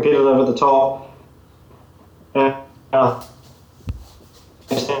more competitive at the top.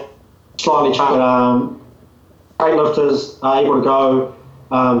 Slightly changed. Weightlifters are able to go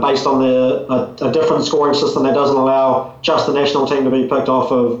based on a different scoring system that doesn't allow just the national team to be picked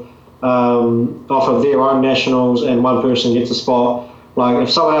off of their own nationals, and one person gets a spot. Like, if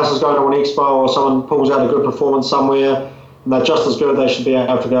someone else is going to an expo or someone pulls out a good performance somewhere and they're just as good, they should be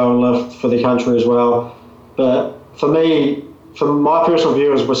able to go and lift for their country as well. But for me, from my personal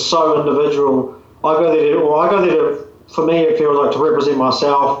view, we're so individual. I go there to, for me, it feels like to represent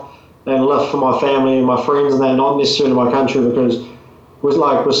myself and lift for my family and my friends and that, not necessarily my country, because we're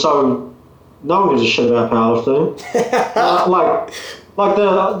so, no one gives a shit about powerlifting. Like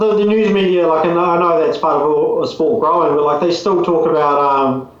the news media, like, and I know that's part of a sport growing, but like they still talk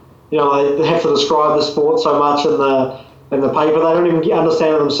about, they have to describe the sport so much in the paper, they don't even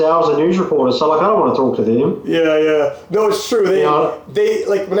understand it themselves, the news reporters. So like, I don't want to talk to them. Yeah. No, it's true. They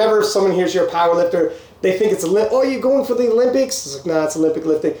like, whenever someone hears you're a powerlifter, they think it's you're going for the Olympics? It's like, nah, it's Olympic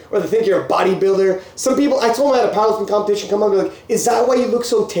lifting. Or they think you're a bodybuilder. Some people, I told them at a powerlifting competition, come up and be like, is that why you look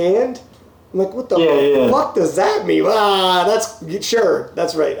so tanned? I'm like, what the fuck does that mean? Sure,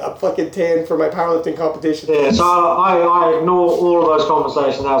 that's right. I'm fucking tan for my powerlifting competition. Yeah, so I ignore all of those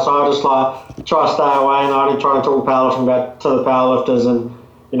conversations now. So I just like try to stay away, and I only try to talk powerlifting back to the powerlifters. And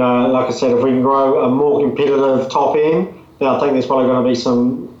like I said, if we can grow a more competitive top end, then I think there's probably going to be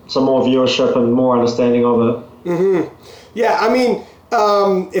some more viewership and more understanding of it. Mm-hmm. Yeah, I mean,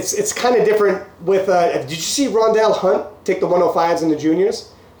 it's kind of different with. Did you see Rondell Hunt take the 105s in the juniors?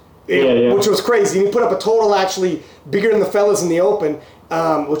 Yeah. Which was crazy. He put up a total actually bigger than the fellas in the open,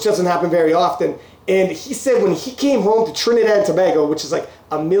 which doesn't happen very often. And he said when he came home to Trinidad and Tobago, which is like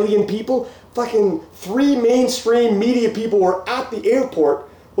 1 million people, fucking 3 mainstream media people were at the airport.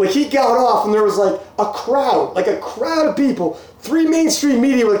 Like, he got off and there was like a crowd of people. 3 mainstream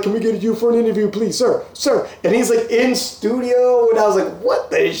media were like, can we get you for an interview, please, sir? And he's like in studio, and I was like, what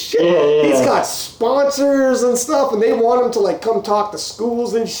the shit? Yeah. He's got sponsors and stuff, and they want him to like come talk to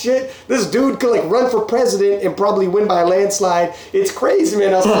schools and shit. This dude could like run for president and probably win by a landslide. It's crazy,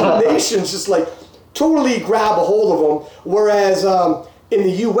 man. How some nations just like totally grab a hold of him. Whereas in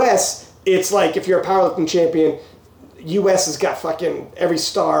the U.S., it's like if you're a powerlifting champion, U.S. has got fucking every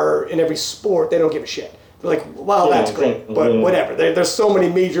star in every sport. They don't give a shit. Like, well, Yeah, that's great, exactly, but yeah. whatever. There's so many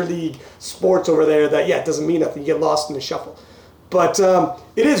major league sports over there that, it doesn't mean nothing. You get lost in the shuffle. But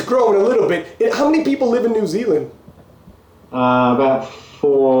it is growing a little bit. How many people live in New Zealand? About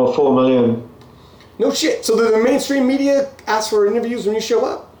 4 million. No shit. So the mainstream media ask for interviews when you show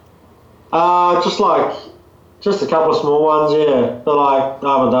up? Just a couple of small ones, yeah. They're like,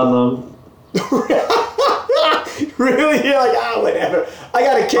 I haven't done them. Really? You're like, whatever. I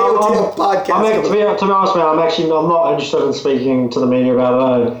got a KOTL podcast. To be honest, man, I'm not interested in speaking to the media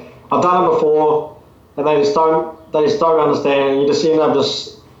about it. I've done it before, and they just don't understand. You just end up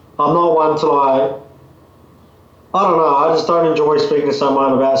I'm not one to I don't know. I just don't enjoy speaking to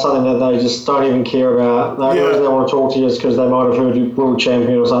someone about something that they just don't even care about. The only reason they want to talk to you is because they might have heard you world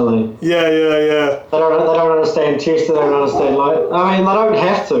champion or something. Yeah. They don't understand tests. They don't understand. They don't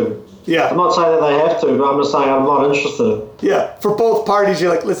have to. Yeah. I'm not saying that they have to, but I'm just saying I'm not interested. Yeah. For both parties,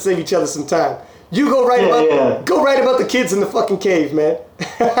 you're like, let's save each other some time. You go write about the kids in the fucking cave, man.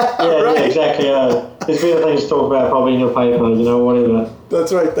 Yeah, exactly. There's better things to talk about probably in your paper, whatever.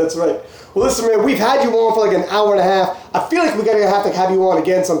 That's right. Well, listen, man, we've had you on for like an hour and a half. I feel like we're going to have you on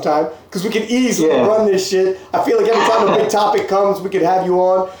again sometime because we can easily run this shit. I feel like every time a big topic comes, we could have you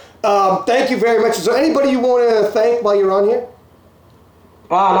on. Thank you very much. Is there anybody you want to thank while you're on here?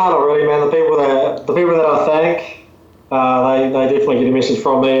 No, not really, man. The people that I thank, they definitely get a message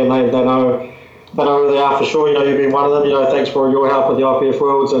from me, and they know who they are for sure. You've been one of them. Thanks for your help with the IPF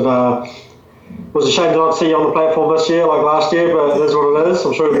Worlds, and it was a shame to not see you on the platform this year like last year, but it is what it is.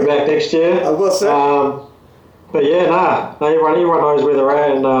 I'm sure you'll be back next year. I will, sir. But yeah, everyone knows where they're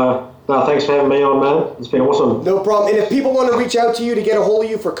at, and thanks for having me on, man. It's been awesome. No problem. And if people want to reach out to you to get a hold of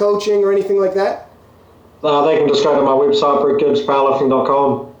you for coaching or anything like that? They can just go to my website,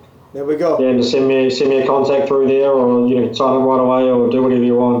 BrettGibbsPowerlifting.com. There we go. Yeah, and just send me a contact through there, or you can sign up right away, or do whatever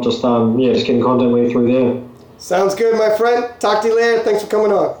you want. Just get in contact with me through there. Sounds good, my friend. Talk to you later. Thanks for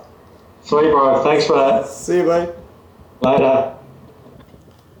coming on. Sweet, bro. Thanks for that. See you, buddy. Later.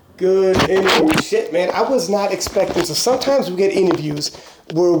 Good interview. Shit, man. I was not expecting. So sometimes we get interviews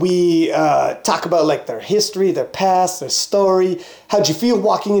where we talk about like their history, their past, their story. How'd you feel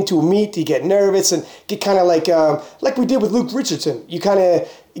walking into a meet? Do you get nervous and get kind of like we did with Luke Richardson? You kind of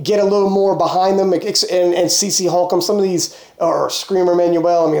get a little more behind them and CC Holcomb. Some of these, or Screamer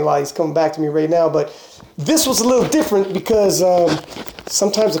Manuel. I mean, he's coming back to me right now, but this was a little different because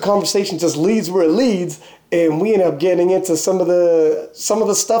sometimes the conversation just leads where it leads, and we end up getting into some of the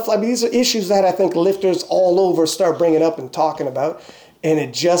stuff. I mean, these are issues that I think lifters all over start bringing up and talking about. And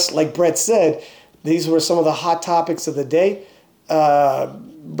it just, like Brett said, these were some of the hot topics of the day.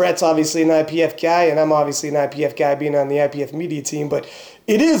 Brett's obviously an IPF guy, and I'm obviously an IPF guy being on the IPF media team. But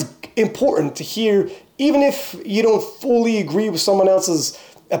it is important to hear, even if you don't fully agree with someone else's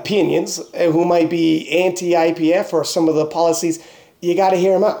opinions, who might be anti-IPF or some of the policies, you got to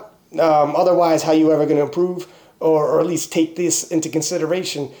hear them out. Otherwise, how you ever going to improve or at least take this into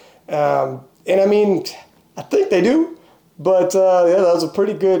consideration? And I mean, I think they do. But that was a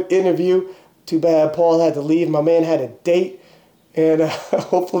pretty good interview. Too bad Paul had to leave. My man had a date. And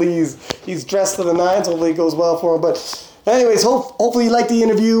hopefully he's dressed to the nines. Hopefully it goes well for him. But anyways, hopefully you liked the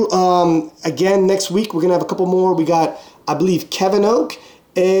interview. Again, next week we're going to have a couple more. We got, I believe, Kevin Oak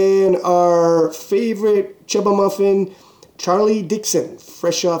and our favorite Chubba Muffin, Charlie Dixon,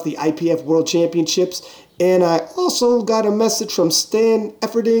 fresh off the IPF World Championships. And I also got a message from Stan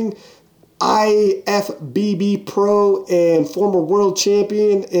Efferding, IFBB Pro and former world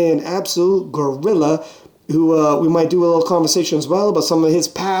champion and absolute gorilla, who we might do a little conversation as well about some of his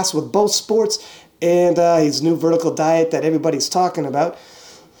past with both sports and his new vertical diet that everybody's talking about.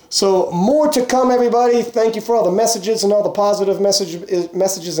 So more to come, everybody. Thank you for all the messages and all the positive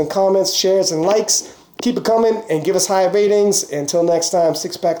messages and comments, shares, and likes. Keep it coming and give us high ratings. Until next time,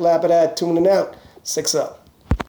 Six Pack Lapidat tuning out. 6 up.